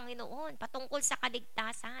ating Panginoon, patungkol sa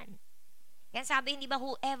kaligtasan. Kaya sabi, hindi ba,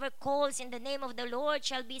 whoever calls in the name of the Lord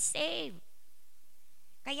shall be saved.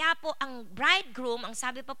 Kaya po, ang bridegroom, ang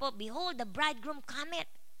sabi pa po, behold, the bridegroom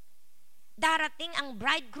cometh. Darating ang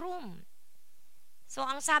bridegroom. So,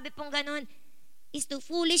 ang sabi pong ganun, is to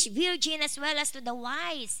foolish virgin as well as to the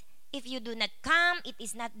wise. If you do not come, it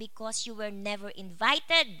is not because you were never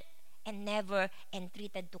invited and never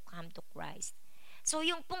entreated to come to Christ. So,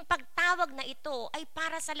 yung pong pagtawag na ito ay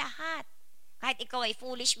para sa lahat. Kahit ikaw ay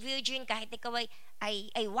foolish virgin, kahit ikaw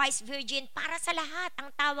ay wise virgin, para sa lahat ang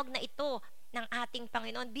tawag na ito ng ating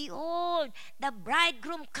Panginoon. Behold, the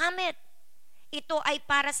bridegroom cometh. Ito ay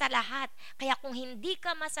para sa lahat. Kaya kung hindi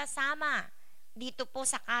ka masasama dito po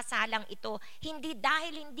sa kasalang ito, hindi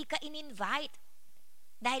dahil hindi ka in-invite.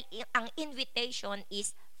 Dahil ang invitation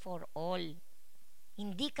is for all.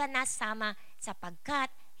 Hindi ka nasama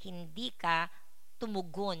sapagkat hindi ka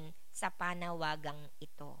tumugon sa panawagang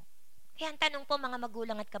ito. Kaya ang tanong po mga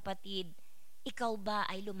magulang at kapatid, ikaw ba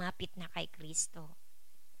ay lumapit na kay Kristo?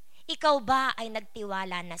 Ikaw ba ay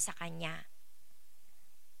nagtiwala na sa Kanya?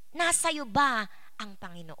 Nasa'yo ba ang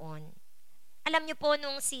Panginoon? Alam niyo po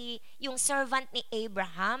yung servant ni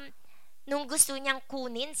Abraham, nung gusto niyang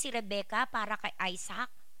kunin si Rebecca para kay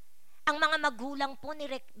Isaac, ang mga magulang po ni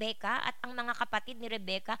Rebecca at ang mga kapatid ni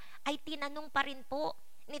Rebecca ay tinanong pa rin po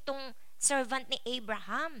nitong servant ni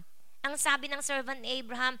Abraham. Ang sabi ng servant ni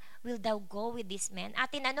Abraham, will thou go with this man?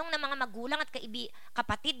 At tinanong ng mga magulang at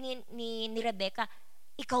kapatid ni Rebecca,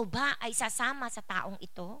 Ikaw ba ay sasama sa taong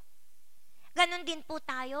ito? Ganon din po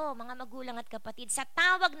tayo, mga magulang at kapatid, sa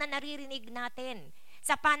tawag na naririnig natin,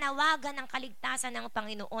 sa panawagan ng kaligtasan ng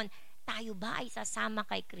Panginoon, tayo ba ay sasama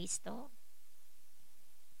kay Kristo?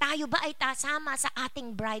 Tayo ba ay sasama sa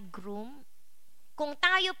ating bridegroom? Kung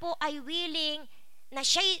tayo po ay willing na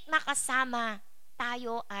siya'y makasama,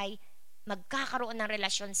 tayo ay magkakaroon ng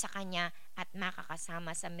relasyon sa Kanya at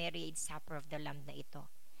makakasama sa marriage supper of the Lamb na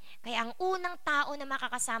ito. Kaya ang unang tao na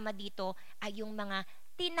makakasama dito ay yung mga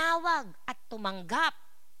tinawag at tumanggap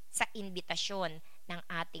sa imbitasyon ng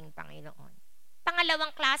ating Panginoon.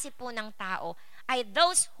 Pangalawang klase po ng tao ay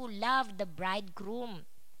those who love the bridegroom.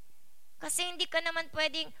 Kasi hindi ka naman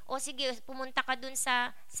pwedeng, sige, pumunta ka dun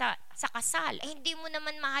sa kasal. Hindi mo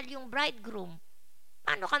naman mahal yung bridegroom.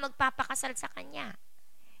 Paano ka magpapakasal sa kanya?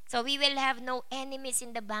 So we will have no enemies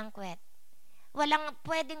in the banquet. Walang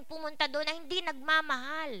pwedeng pumunta doon na hindi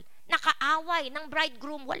nagmamahal, nakaaway ng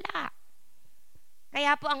bridegroom, wala.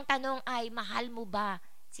 Kaya po ang tanong ay, mahal mo ba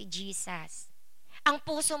si Jesus? Ang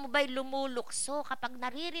puso mo ba'y lumulukso kapag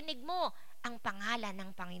naririnig mo ang pangalan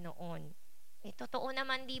ng Panginoon? Totoo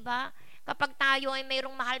naman, di ba? Kapag tayo ay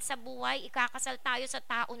mayroong mahal sa buhay, ikakasal tayo sa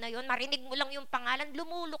tao na yon, marinig mo lang yung pangalan,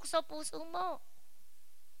 lumulukso puso mo.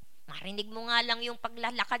 Marinig mo nga lang yung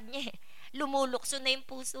paglalakad niya, lumulukso na yung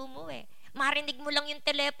puso mo Marinig mo lang yung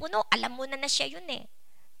telepono, alam mo na siya yun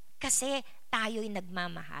Kasi tayo'y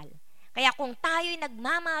nagmamahal. Kaya kung tayo'y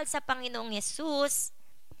nagmamahal sa Panginoong Yesus,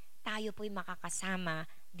 tayo po'y makakasama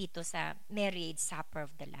dito sa marriage supper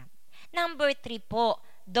of the Lamb. Number 3 po,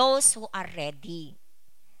 those who are ready.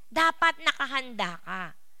 Dapat nakahanda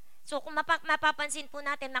ka. So kung mapapansin po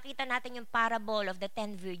natin, makita natin yung parable of the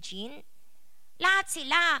 10 virgin, lahat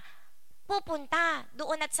sila pupunta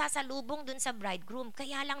doon at sasalubong doon sa bridegroom.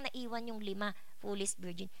 Kaya lang naiwan yung 5 foolish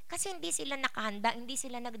virgin. Kasi hindi sila nakahanda, hindi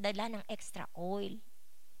sila nagdala ng extra oil.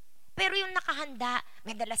 Pero yung nakahanda,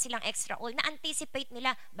 may dala silang extra oil. Na-anticipate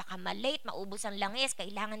nila, baka malate, maubos ang langis,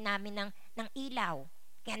 kailangan namin ng ilaw.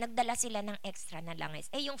 Kaya nagdala sila ng extra na langis.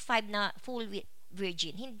 Yung 5 na full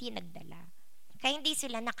virgin, hindi nagdala. Kaya hindi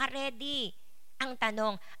sila naka-ready. Ang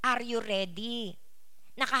tanong, are you ready?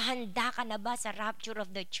 Nakahanda ka na ba sa rapture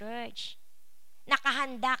of the church?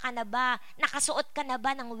 Nakahanda ka na ba? Nakasuot ka na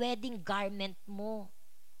ba ng wedding garment mo?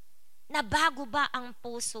 Nabago ba ang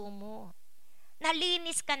puso mo?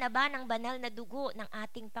 Nalinis ka na ba ng banal na dugo ng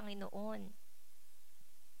ating Panginoon?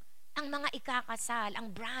 Ang mga ikakasal, ang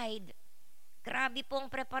bride, grabe po ang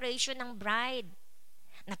preparation ng bride.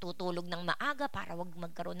 Natutulog ng maaga para wag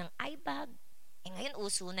magkaroon ng eye bag. Ngayon,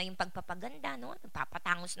 uso na yung pagpapaganda, no?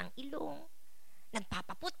 Nagpapatangos ng ilong,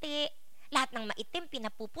 nagpapaputi, lahat ng maitim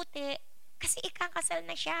pinapuputi, kasi ikakasal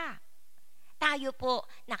na siya. Tayo po,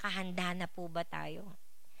 nakahanda na po ba tayo?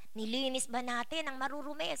 Nilinis ba natin ang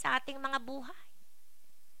marurumi sa ating mga buhay?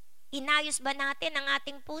 Inayos ba natin ang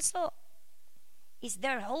ating puso? Is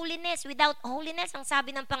there holiness? Without holiness, ang sabi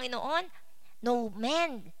ng Panginoon, no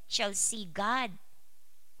man shall see God.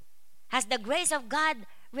 Has the grace of God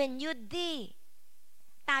renewed thee?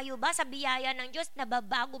 Tayo ba sa biyaya ng Diyos,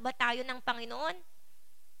 nababago ba tayo ng Panginoon?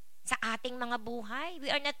 Sa ating mga buhay, we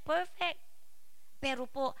are not perfect. Pero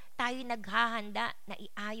po, tayo naghahanda na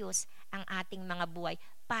iayos ang ating mga buhay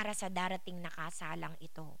para sa darating na kasalang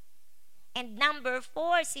ito. And number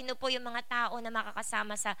 4, sino po yung mga tao na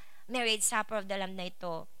makakasama sa marriage supper of the Lamb na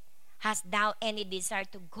ito? Hast thou any desire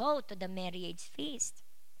to go to the marriage feast?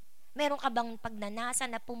 Meron ka bang pagnanasa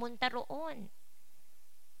na pumunta roon?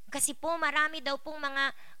 Kasi po marami daw pong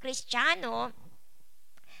mga Kristiyano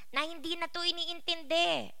na hindi na ito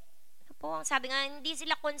iniintindi. Po, ang sabi nga, hindi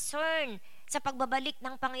sila concerned sa pagbabalik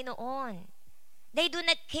ng Panginoon. They do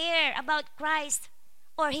not care about Christ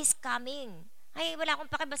or His coming. Ay, wala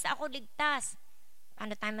akong pake, basta ako ligtas.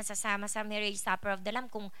 Ano tayo masasama sa marriage supper of the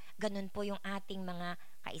Lamb kung ganun po yung ating mga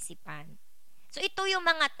kaisipan? So ito yung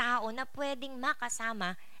mga tao na pwedeng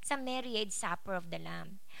makasama sa marriage supper of the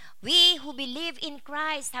Lamb. We who believe in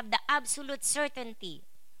Christ have the absolute certainty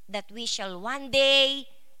that we shall one day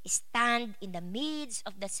stand in the midst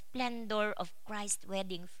of the splendor of Christ's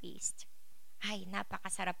wedding feast. Ay,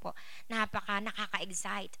 napakasarap po.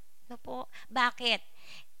 Nakaka-excite. No po? Bakit?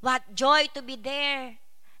 What joy to be there.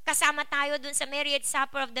 Kasama tayo dun sa marriage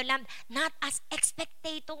supper of the Lamb, not as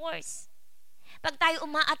spectators. Pag tayo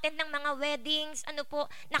uma-attend ng mga weddings,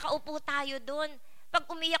 nakaupo tayo dun. Pag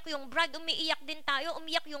umiyak yung bride, umiiyak din tayo.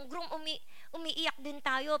 Umiyak yung groom, umiiyak din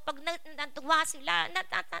tayo. Pag natuwa sila,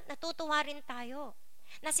 natutuwa rin tayo.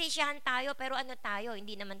 Nasisiyahan tayo, pero tayo?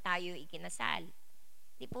 Hindi naman tayo ikinasal.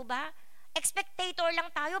 Di po ba? Spectator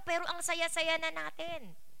lang tayo, pero ang saya-saya na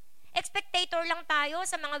natin. Spectator lang tayo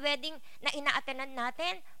sa mga wedding na ina-attendan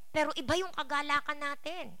natin, Pero iba yung kagalakan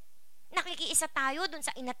natin. Nakikiisa tayo dun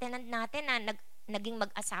sa inattendant natin na naging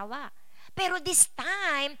mag-asawa. Pero this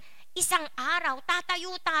time, isang araw,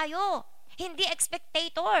 tatayo tayo. Hindi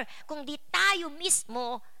spectator, kundi tayo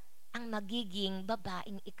mismo ang magiging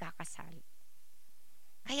babaeng ikakasal.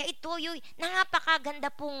 Kaya ito yung napakaganda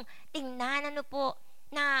pong tingnan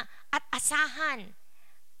at asahan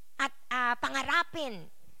at pangarapin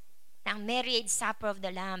ng marriage supper of the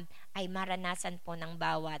Lamb ay maranasan po ng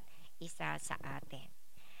bawat isa sa atin.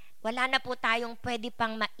 Wala na po tayong pwede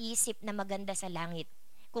pang maisip na maganda sa langit.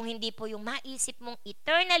 Kung hindi po yung maisip mong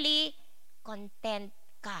eternally content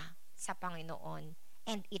ka sa Panginoon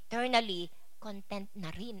and eternally content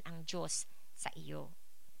na rin ang Diyos sa iyo.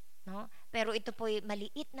 No? Pero ito po'y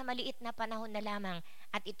maliit na panahon na lamang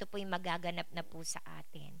at ito po'y magaganap na po sa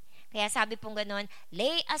atin. Kaya sabi pong ganon,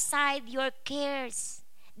 lay aside your cares,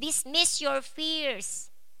 dismiss your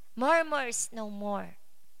fears, murmurs no more.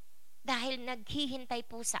 Dahil naghihintay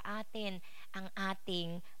po sa atin ang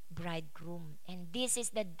ating bridegroom. And this is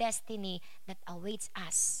the destiny that awaits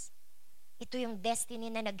us. Ito yung destiny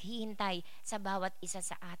na naghihintay sa bawat isa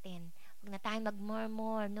sa atin. Huwag na tayo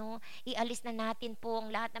mag-murmur, no? Ialis na natin po ang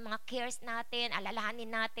lahat ng mga cares natin, alalahanin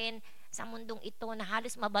natin sa mundong ito na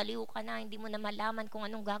halos mabaliw ka na, hindi mo na malaman kung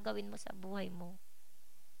anong gagawin mo sa buhay mo.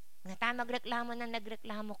 Huwag na tayo magreklamo na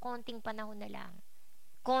nagreklamo, konting panahon na lang.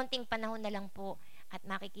 Konting panahon na lang po at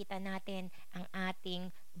makikita natin ang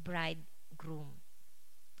ating bridegroom.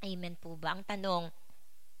 Amen po ba? Ang tanong,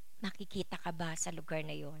 makikita ka ba sa lugar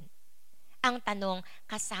na yon? Ang tanong,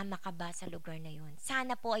 kasama ka ba sa lugar na yon?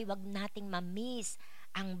 Sana po ay wag nating ma-miss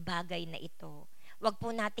ang bagay na ito. Wag po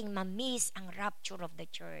nating ma-miss ang rapture of the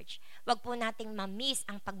church. Wag po nating ma-miss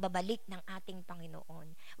ang pagbabalik ng ating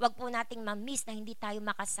Panginoon. Wag po nating ma-miss na hindi tayo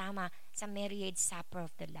makasama sa marriage supper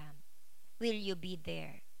of the Lamb. Will you be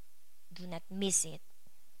there? Do not miss it.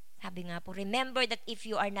 Sabi nga po, remember that if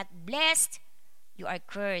you are not blessed, you are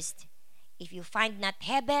cursed. If you find not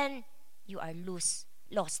heaven, you are lost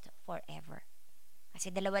forever. Kasi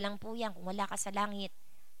dalawa lang po yan. Kung wala ka sa langit,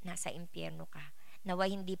 nasa impyerno ka.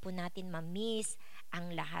 Naway hindi po natin ma-miss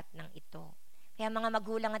ang lahat ng ito. Kaya mga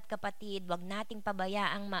magulang at kapatid, wag nating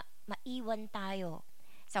pabayaang maiwan tayo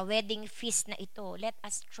sa wedding feast na ito. Let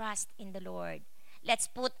us trust in the Lord. Let's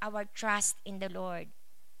put our trust in the Lord.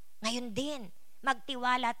 Ngayon din,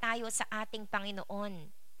 magtiwala tayo sa ating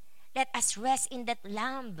Panginoon. Let us rest in that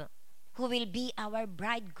Lamb who will be our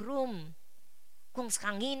bridegroom. Kung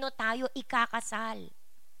sa kanino tayo ikakasal,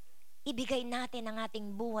 ibigay natin ang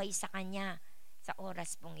ating buhay sa Kanya sa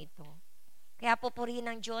oras pong ito. Kaya pupurihin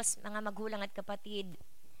ng Diyos, mga magulang at kapatid,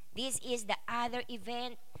 this is the other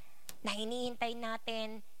event na hinihintay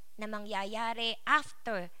natin na mangyayari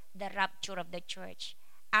after the rapture of the church.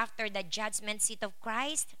 After the judgment seat of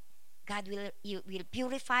Christ, God will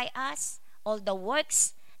purify us. All the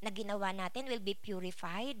works na ginawa natin will be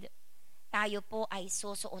purified. Tayo po ay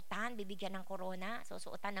susuotan, bibigyan ng korona,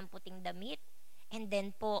 susuotan ng puting damit, and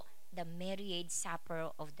then po, the marriage supper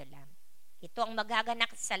of the Lamb. Ito ang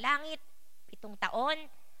magaganap sa langit, 7 taon,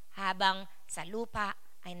 habang sa lupa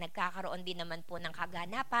ay nagkakaroon din naman po ng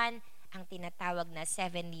kaganapan, ang tinatawag na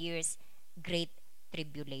 7 years Great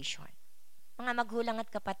Tribulation. Mga magulang at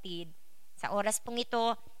kapatid, sa oras pong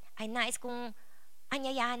ito, ay nais kong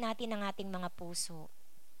anyayahan natin ang ating mga puso.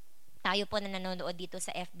 Tayo po na nanonood dito sa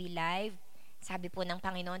FB Live, sabi po ng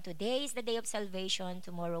Panginoon, today is the day of salvation,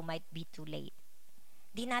 tomorrow might be too late.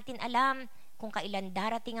 Di natin alam kung kailan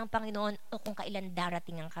darating ang Panginoon o kung kailan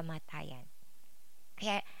darating ang kamatayan.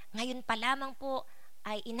 Kaya ngayon pa lamang po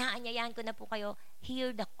ay inaanyayahan ko na po kayo, hear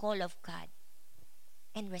the call of God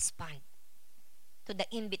and respond to the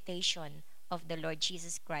invitation of the Lord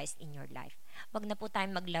Jesus Christ in your life. Wag na po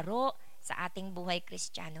tayong maglaro sa ating buhay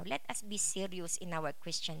Kristiyano. Let us be serious in our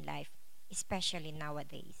Christian life, especially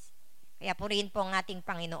nowadays. Kaya purihin po ang ating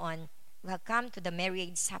Panginoon. Welcome to the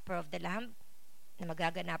marriage supper of the Lamb na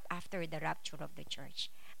magaganap after the rapture of the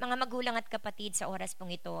church. Mga magulang at kapatid, sa oras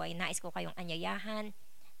pong ito ay nais ko kayong anyayahan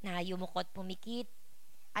na yumukot pumikit.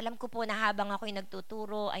 Alam ko po na habang ako'y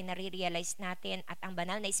nagtuturo ay nare-realize natin at ang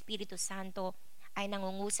banal na Espiritu Santo ay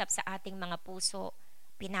nangungusap sa ating mga puso.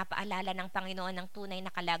 Pinapaalala ng Panginoon ang tunay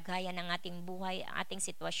na kalagayan ng ating buhay, ating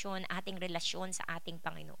sitwasyon, ating relasyon sa ating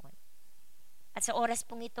Panginoon. At sa oras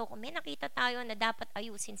pong ito, kung may nakita tayo na dapat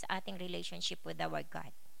ayusin sa ating relationship with our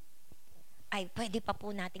God, ay pwede pa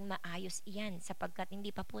po nating maayos iyan sapagkat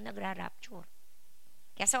hindi pa po nagra-rapture.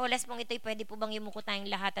 Kaya sa oras pong ito, pwede po bang yumuko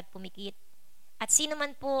tayong lahat at pumikit? At sino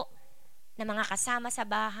man po na mga kasama sa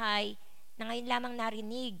bahay na ngayon lamang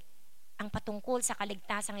narinig ang patungkol sa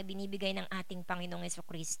kaligtasang ibinibigay ng ating Panginoong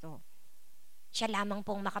Jesucristo, siya lamang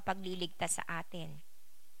pong makapagliligtas sa atin.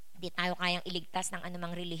 Hindi tayo kayang iligtas ng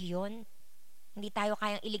anumang relihiyon. Hindi tayo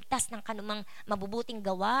kayang iligtas ng kanumang mabubuting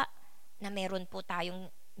gawa na meron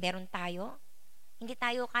tayo. Hindi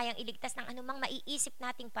tayo kayang iligtas ng anumang maiisip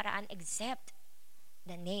nating paraan except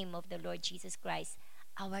the name of the Lord Jesus Christ,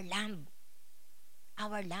 our Lamb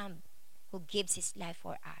who gives His life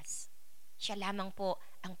for us. Siya lamang po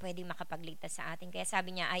ang pwedeng makapagligtas sa atin. Kaya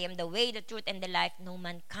sabi niya, I am the way, the truth, and the life. No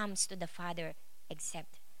man comes to the Father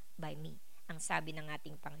except by me. Ang sabi ng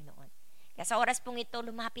ating Panginoon. Kaya sa oras pong ito,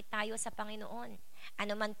 lumapit tayo sa Panginoon.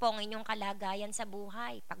 Ano man po ang inyong kalagayan sa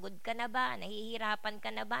buhay. Pagod ka na ba? Nahihirapan ka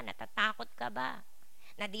na ba? Natatakot ka ba?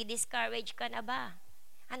 Nadi-discourage ka na ba?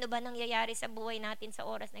 Ano ba nangyayari sa buhay natin sa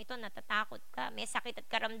oras na ito? Natatakot ka? May sakit at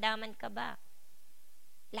karamdaman ka ba?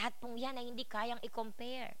 Lahat pong yan ay hindi kayang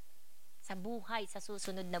i-compare sa buhay, sa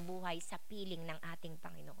susunod na buhay, sa piling ng ating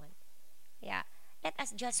Panginoon. Kaya, let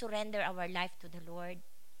us just surrender our life to the Lord.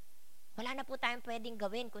 Wala na po tayong pwedeng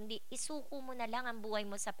gawin, kundi isuko mo na lang ang buhay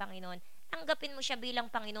mo sa Panginoon. Tanggapin mo siya bilang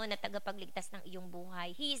Panginoon na tagapagligtas ng iyong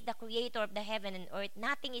buhay. He is the creator of the heaven and earth.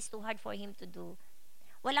 Nothing is too hard for Him to do.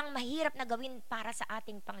 Walang mahirap na gawin para sa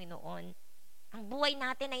ating Panginoon. Ang buhay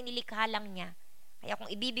natin ay nilikha lang niya. Kaya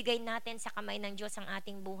kung ibibigay natin sa kamay ng Diyos ang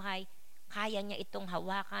ating buhay, kaya niya itong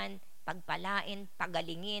hawakan, pagpalain,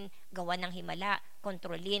 pagalingin, gawan ng himala,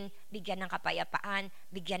 kontrolin, bigyan ng kapayapaan,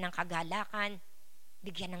 bigyan ng kagalakan,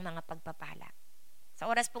 bigyan ng mga pagpapala. Sa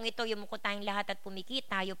oras pong ito, yumuko tayong lahat at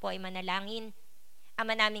pumikit, tayo po ay manalangin.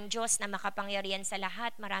 Ama naming Diyos na makapangyarihan sa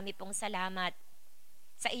lahat, marami pong salamat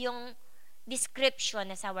sa iyong description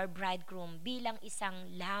as our bridegroom bilang isang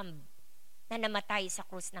lamb na namatay sa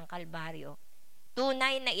krus ng Kalbaryo.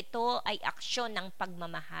 Tunay na ito ay aksyon ng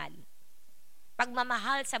pagmamahal.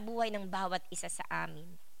 Pagmamahal sa buhay ng bawat isa sa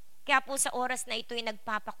amin. Kaya po sa oras na ito ay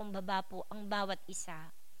nagpapakumbaba po ang bawat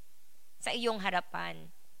isa sa iyong harapan.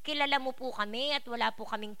 Kilala mo po kami at wala po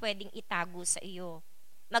kaming pwedeng itago sa iyo.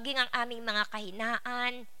 Maging ang aming mga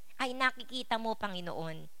kahinaan ay nakikita mo,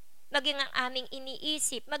 Panginoon. Maging ang aming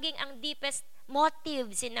iniisip, maging ang deepest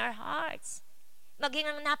motives in our hearts. Maging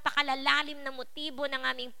ang napakalalalim na motibo ng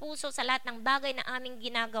aming puso sa lahat ng bagay na aming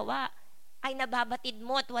ginagawa ay nababatid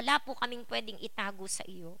mo at wala po kaming pwedeng itago sa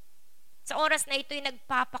iyo. Sa oras na ito'y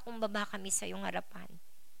nagpapakumbaba kami sa iyong harapan.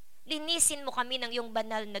 Linisin mo kami ng iyong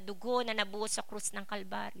banal na dugo na nabuo sa krus ng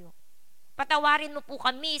Kalbaryo. Patawarin mo po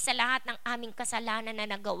kami sa lahat ng aming kasalanan na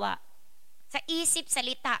nagawa, sa isip,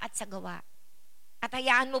 salita at sa gawa. At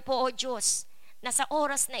hayaan mo po, O Diyos, na sa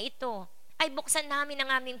oras na ito ay buksan namin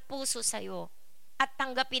ang aming puso sa iyo at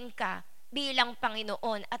tanggapin ka bilang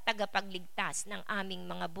Panginoon at tagapagligtas ng aming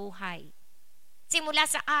mga buhay. Simula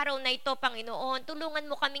sa araw na ito, Panginoon, tulungan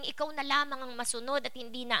mo kaming ikaw na lamang ang masunod at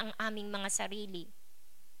hindi na ang aming mga sarili.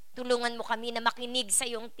 Tulungan mo kami na makinig sa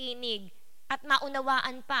iyong tinig at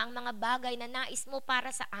maunawaan pa ang mga bagay na nais mo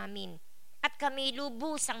para sa amin. At kami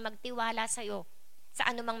lubusang magtiwala sa iyo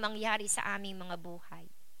sa anumang mangyari sa aming mga buhay.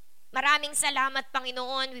 Maraming salamat,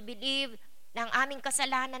 Panginoon. We believe na ang aming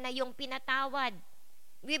kasalanan na iyong pinatawad.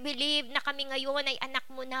 We believe na kami ngayon ay anak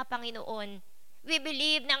mo na, Panginoon. We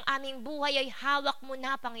believe na ang aming buhay ay hawak mo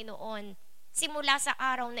na, Panginoon. Simula sa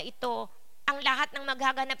araw na ito, ang lahat ng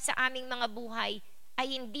maghaganap sa aming mga buhay ay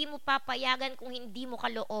hindi mo papayagan kung hindi mo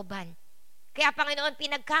kalooban. Kaya, Panginoon,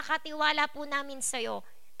 pinagkakatiwala po namin sa iyo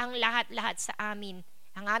ang lahat-lahat sa amin.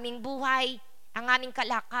 Ang aming buhay, ang aming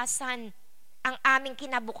kalakasan, ang aming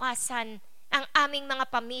kinabukasan, ang aming mga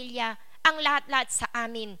pamilya, ang lahat-lahat sa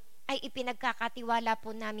amin ay ipinagkakatiwala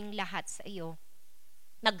po naming lahat sa iyo.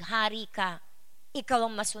 Naghari ka, ikaw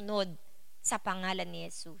ang masunod sa pangalan ni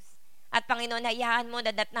Jesus. At Panginoon, hayaan mo,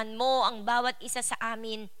 dadatnan mo ang bawat isa sa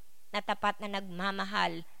amin na tapat na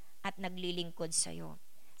nagmamahal at naglilingkod sa iyo.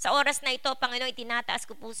 Sa oras na ito, Panginoon, itinataas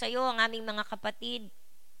ko po sa iyo ang aming mga kapatid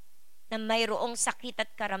na mayroong sakit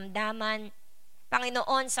at karamdaman.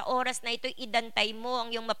 Panginoon, sa oras na ito, idantay mo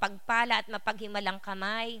ang iyong mapagpala at mapaghimalang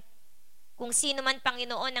kamay. Kung sino man,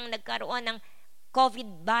 Panginoon, ang nagkaroon ng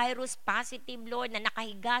COVID virus positive, Lord, na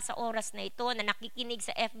nakahiga sa oras na ito, na nakikinig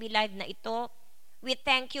sa FB Live na ito, we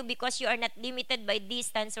thank you because you are not limited by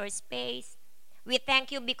distance or space. We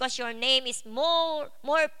thank you because your name is more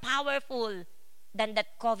powerful than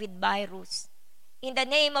that COVID virus. In the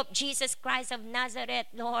name of Jesus Christ of Nazareth,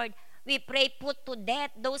 Lord, we pray, put to death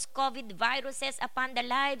those COVID viruses upon the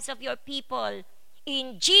lives of your people.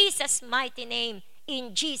 In Jesus' mighty name.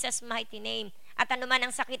 In Jesus' mighty name. At anuman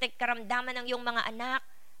ang sakit at karamdaman ng iyong mga anak,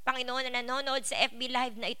 Panginoon, na nanonood sa FB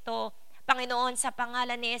Live na ito, Panginoon, sa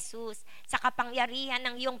pangalan ni Jesus, sa kapangyarihan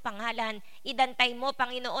ng iyong pangalan, idantay mo,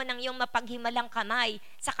 Panginoon, ang iyong mapaghimalang kamay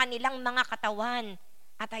sa kanilang mga katawan.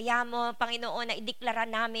 At hayaan mo, Panginoon, na ideklara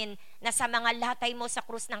namin na sa mga latay mo sa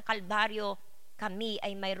krus ng Kalbaryo, kami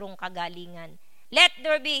ay mayroong kagalingan. Let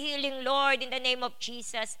there be healing, Lord, in the name of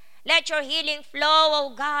Jesus. Let your healing flow,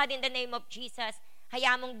 O God, in the name of Jesus.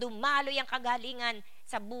 Hayaan mong dumaloy ang kagalingan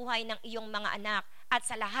sa buhay ng iyong mga anak at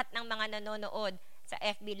sa lahat ng mga nanonood sa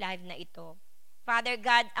FB Live na ito. Father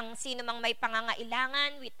God, ang sino mang may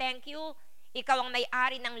pangangailangan, we thank you. Ikaw ang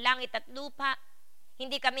may-ari ng langit at lupa.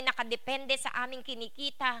 Hindi kami nakadepende sa aming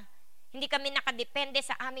kinikita. Hindi kami nakadepende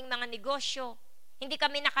sa aming mga negosyo. Hindi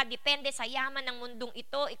kami nakadepende sa yaman ng mundong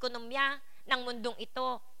ito, ekonomiya ng mundong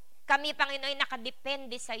ito. Kami, Panginoon,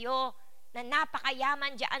 nakadepende sa iyo na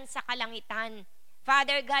napakayaman diyan sa kalangitan.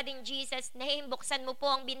 Father God, in Jesus' name, buksan mo po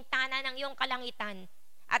ang bintana ng iyong kalangitan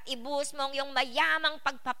at ibuhos mo ang iyong mayamang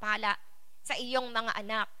pagpapala sa iyong mga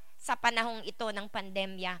anak sa panahong ito ng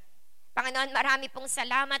pandemya. Panginoon, marami pong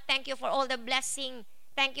salamat. Thank you for all the blessing.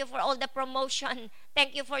 Thank you for all the promotion.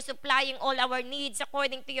 Thank you for supplying all our needs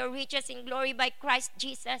according to your riches in glory by Christ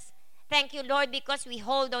Jesus. Thank you, Lord, because we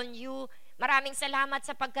hold on you. Maraming salamat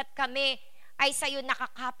sapagkat kami ay sa iyo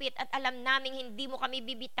nakakapit at alam naming hindi mo kami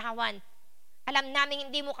bibitawan. Alam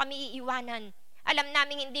naming hindi mo kami iiwanan. Alam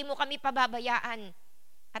naming hindi mo kami pababayaan.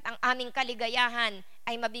 At ang aming kaligayahan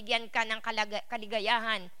ay mabigyan ka ng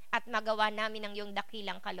kaligayahan at magawa namin ang iyong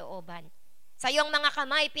dakilang kalooban. Sa iyong mga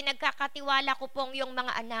kamay, pinagkakatiwala ko pong iyong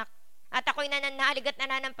mga anak. At ako'y nananalig at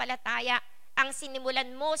nananampalataya. Ang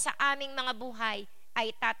sinimulan mo sa aming mga buhay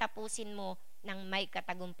ay tatapusin mo ng may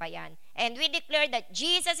katagumpayan. And we declare that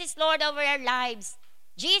Jesus is Lord over our lives.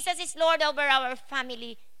 Jesus is Lord over our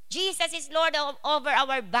family. Jesus is Lord over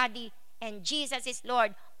our body. And Jesus is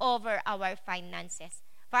Lord over our finances.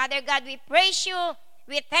 Father God, we praise you.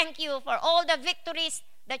 We thank you for all the victories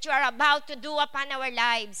that you are about to do upon our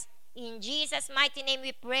lives. In Jesus' mighty name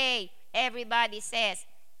we pray. Everybody says,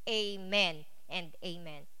 Amen and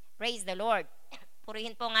Amen. Praise the Lord.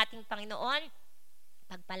 Purihin po ang ating Panginoon.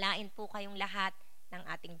 Pagpalain po kayong lahat ng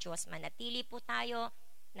ating Diyos. Manatili po tayo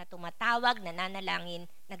na tumatawag, nananalangin,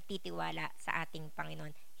 nagtitiwala sa ating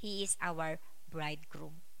Panginoon. He is our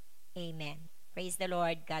bridegroom. Amen. Praise the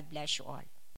Lord. God bless you all.